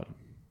god.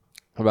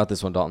 What about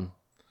this one, Dalton?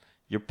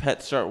 Your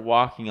pets start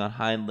walking on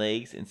hind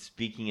legs and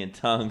speaking in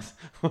tongues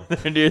when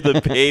they're near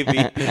the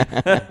baby.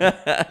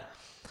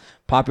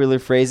 Popular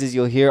phrases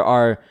you'll hear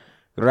are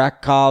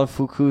Rakal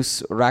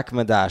Fukus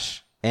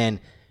Rakmadash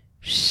and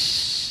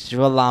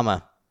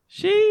Shvalama.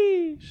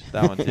 Sheesh.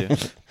 That one too.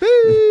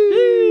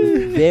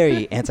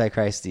 Very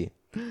antichristy.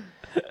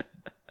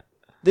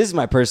 This is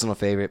my personal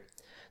favorite.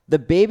 The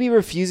baby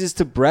refuses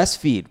to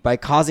breastfeed by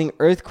causing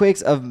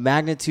earthquakes of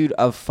magnitude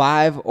of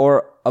 5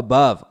 or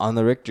above on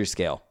the Richter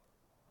scale.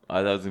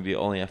 That was going to be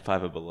only a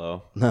 5 or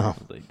below. No. I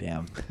was like,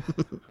 damn.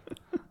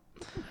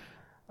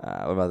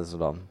 What about this one,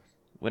 Dalton?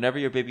 Whenever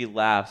your baby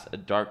laughs, a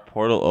dark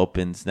portal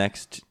opens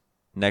next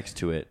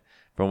to it,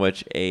 from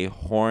which a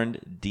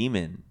horned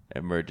demon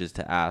emerges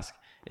to ask,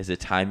 "Is it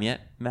time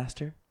yet,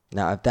 master?"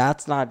 Now, if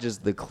that's not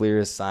just the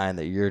clearest sign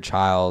that your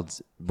child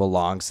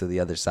belongs to the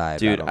other side.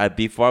 Dude,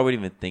 before I would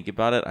even think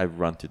about it, I'd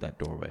run through that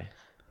doorway.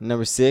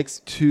 Number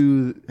 6.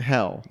 To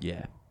hell.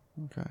 Yeah.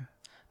 Okay.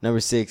 Number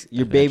 6.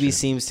 Your baby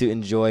seems to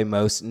enjoy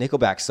most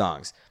Nickelback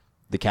songs.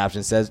 The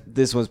caption says,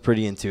 this one's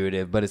pretty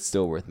intuitive, but it's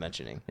still worth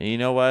mentioning. And you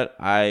know what?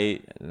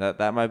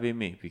 That might be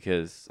me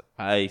because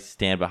I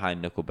stand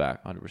behind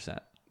Nickelback 100%.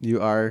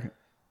 You are.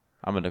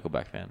 I'm a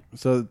Nickelback fan.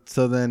 So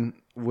then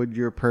would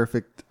your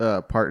perfect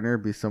partner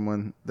be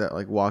someone that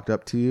like walked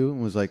up to you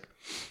and was like,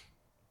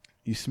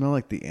 "You smell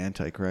like the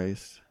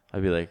Antichrist"?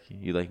 I'd be like,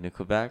 "You like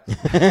Nickelback?"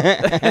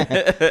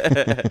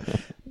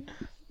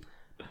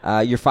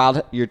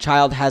 Your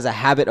child has a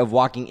habit of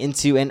walking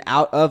into and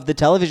out of the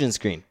television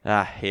screen.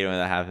 I hate it when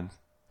that happens.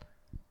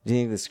 Do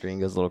you think the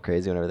screen goes a little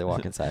crazy whenever they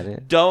walk inside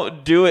it?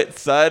 Don't do it,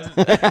 son.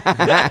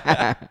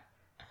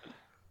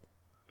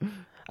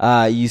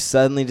 You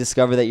suddenly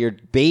discover that your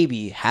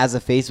baby has a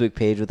Facebook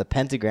page with a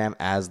pentagram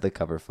as the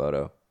cover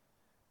photo.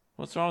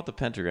 What's wrong with the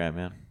pentagram,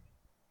 man?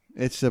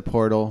 It's a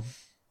portal.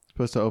 It's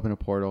supposed to open a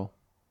portal.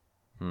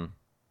 I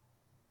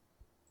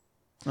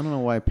don't know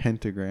why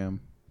pentagram.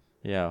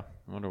 Yeah,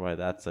 I wonder why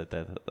that's like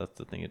that. That's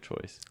the thing of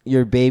choice.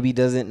 Your baby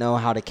doesn't know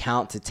how to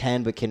count to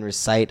 10, but can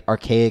recite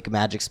archaic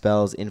magic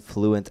spells in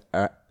fluent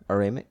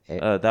Aramaic.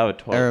 That would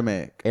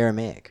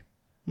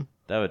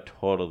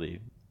totally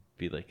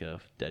be like a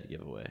dead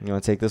giveaway. You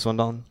want to take this one,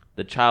 Dalton?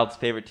 The child's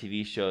favorite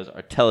TV shows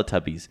are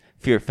Teletubbies,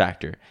 Fear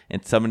Factor,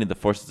 and Summoning the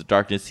Forces of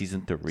Darkness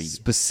Season 3.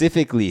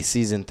 Specifically,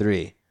 Season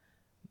 3.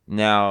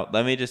 Now,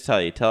 let me just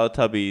tell you,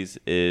 Teletubbies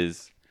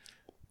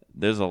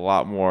there's a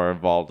lot more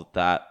involved with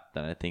that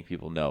than I think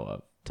people know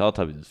of.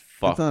 Teletubbies is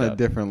fucked up. It's on a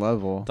different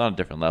level. It's on a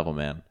different level,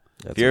 man.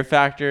 Fear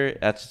Factor,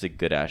 that's just a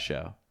good-ass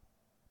show.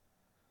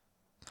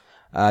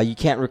 You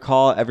can't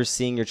recall ever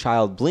seeing your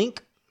child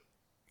blink.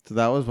 So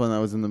that was when that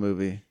was in the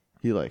movie.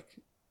 He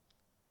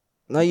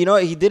No, you know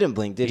what? He didn't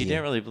blink, did he? He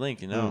didn't really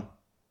blink, you know.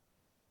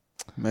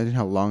 Imagine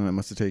how long that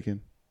must have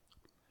taken.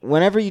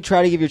 Whenever you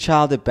try to give your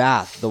child a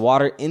bath, the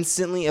water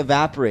instantly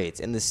evaporates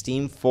and the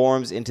steam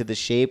forms into the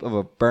shape of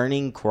a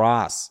burning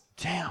cross.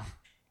 Damn.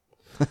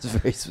 That's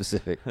very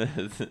specific.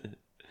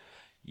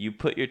 You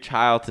put your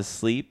child to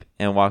sleep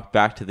and walk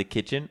back to the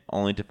kitchen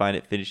only to find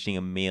it finishing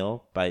a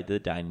meal by the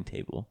dining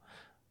table.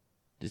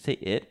 Did it say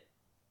it?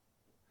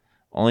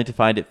 Only to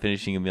find it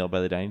finishing a meal by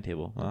the dining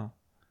table. Wow.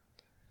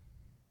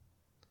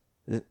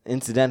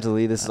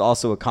 Incidentally, this is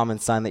also a common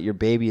sign that your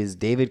baby is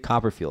David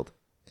Copperfield.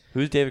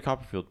 Who's David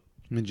Copperfield?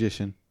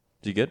 Magician.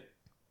 Is he good?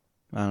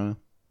 I don't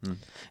know.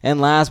 And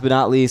last but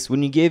not least,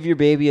 when you give your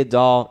baby a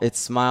doll, it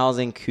smiles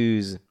and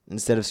coos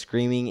instead of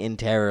screaming in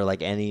terror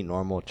like any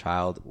normal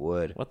child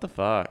would. What the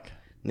fuck?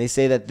 And they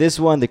say that this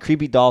one, the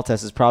creepy doll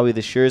test, is probably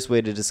the surest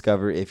way to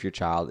discover if your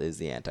child is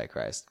the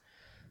Antichrist.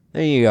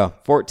 There you go.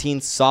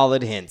 14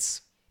 solid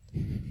hints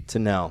to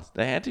know.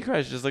 The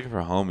Antichrist is just looking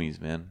for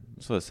homies, man.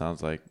 That's what it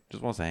sounds like.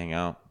 Just wants to hang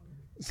out.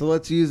 So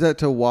let's use that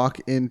to walk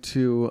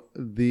into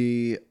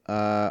the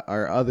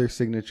our other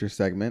signature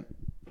segment.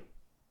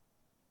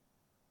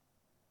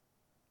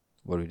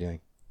 What are we doing?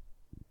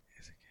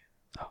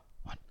 Oh,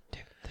 1, 2,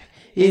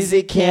 3. Is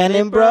it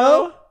canon,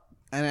 bro?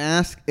 And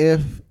ask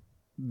if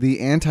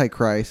the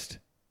Antichrist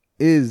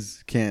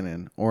is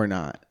canon or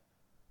not.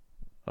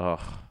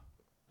 Oh,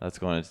 that's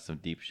going into some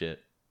deep shit.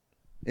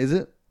 Is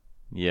it?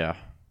 Yeah.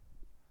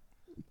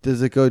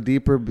 Does it go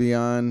deeper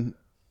beyond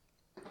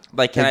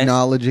like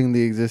acknowledging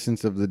the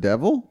existence of the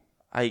devil?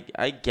 I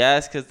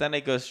guess, because then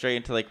it goes straight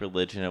into like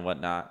religion and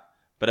whatnot.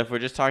 But if we're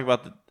just talking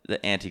about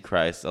the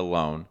Antichrist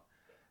alone,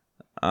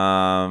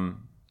 I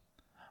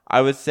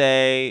would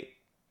say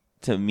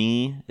to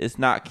me it's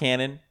not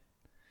canon,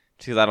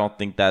 because I don't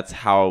think that's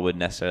how it would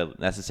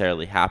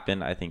necessarily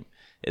happen. I think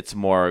it's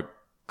more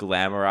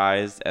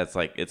glamorized as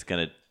like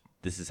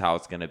this is how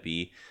it's gonna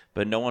be,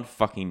 but no one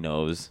fucking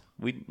knows.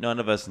 None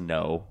of us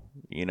know.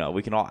 You know,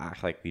 we can all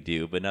act like we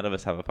do, but none of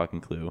us have a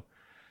fucking clue.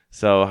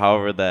 So,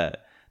 however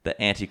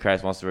the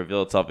Antichrist wants to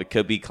reveal itself, it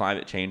could be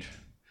climate change,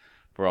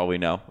 for all we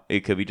know.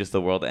 It could be just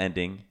the world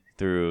ending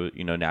through,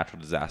 natural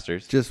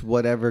disasters. Just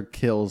whatever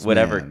kills.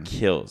 Whatever man.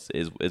 kills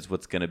is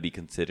what's going to be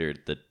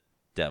considered the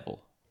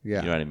devil.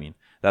 Yeah. You know what I mean?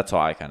 That's how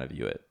I kind of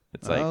view it.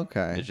 It's like,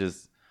 okay.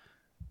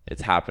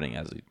 It's happening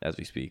as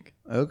we speak.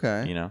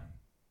 Okay.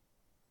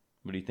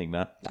 What do you think,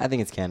 Matt? I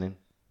think it's canon.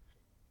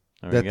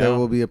 There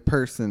will be a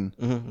person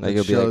Like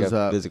it'll be like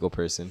a physical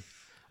person.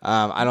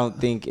 I don't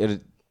think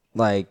it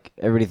like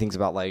everybody thinks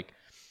about like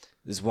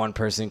this one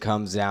person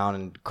comes down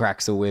and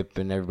cracks a whip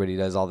and everybody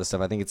does all this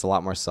stuff. I think it's a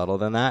lot more subtle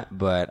than that,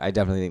 but I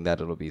definitely think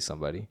that it'll be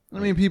somebody. I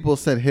mean, people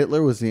said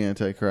Hitler was the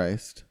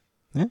Antichrist.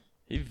 Yeah.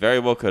 He very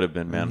well could have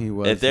been, man. He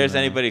was, if there's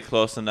anybody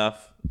close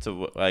enough to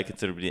what I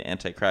consider to be the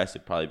Antichrist,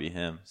 it'd probably be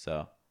him.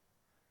 So,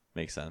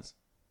 makes sense.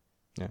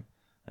 Yeah.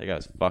 That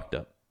guy's fucked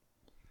up.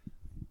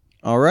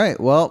 All right.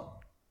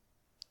 Well,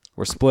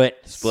 We're split.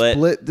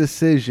 split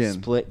decision.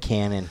 Split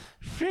canon.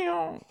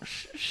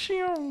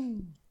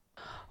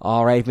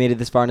 All right, made it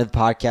this far into the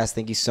podcast.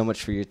 Thank you so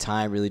much for your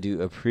time. Really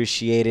do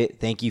appreciate it.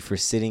 Thank you for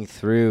sitting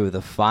through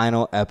the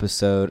final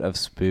episode of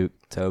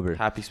Spooktober.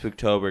 Happy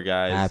Spooktober,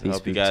 guys. Happy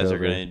Hope you guys are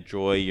Spooktober. going to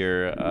enjoy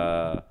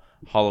your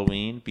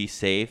Halloween. Be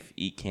safe,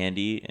 eat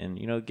candy, and,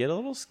 get a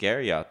little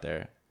scary out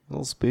there. A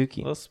little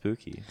spooky. A little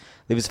spooky.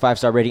 Leave us a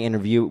 5-star rating and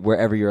review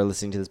wherever you are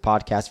listening to this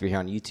podcast. If you're here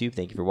on YouTube,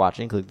 thank you for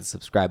watching. Click the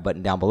subscribe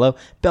button down below.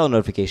 Bell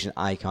notification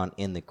icon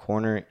in the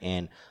corner.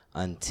 And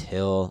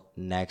until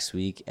next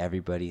week,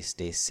 everybody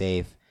stay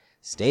safe.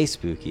 Stay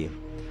spooky.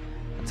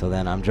 Until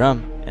then, I'm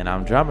Drum. And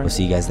I'm Drummer. We'll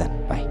see you guys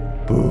then. Bye.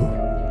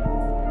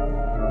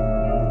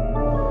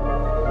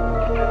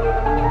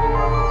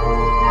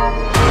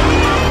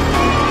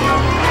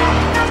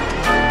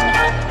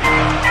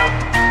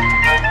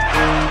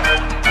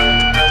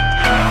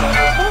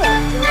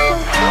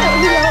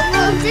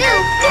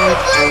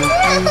 Yo,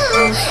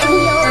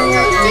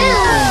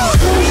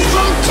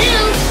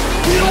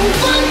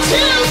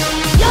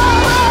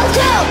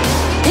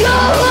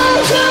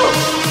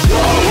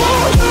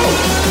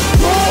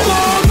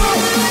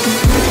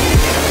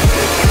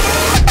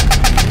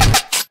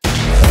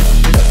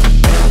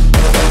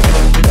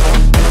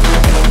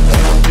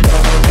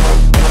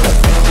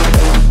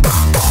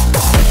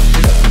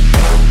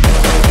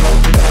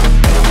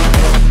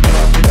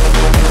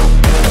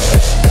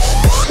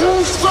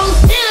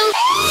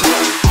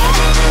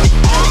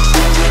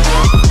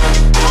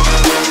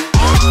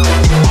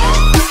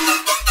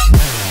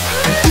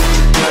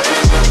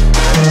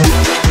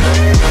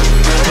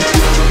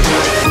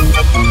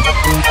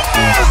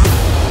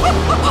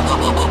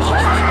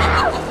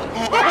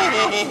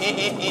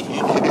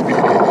 Bye.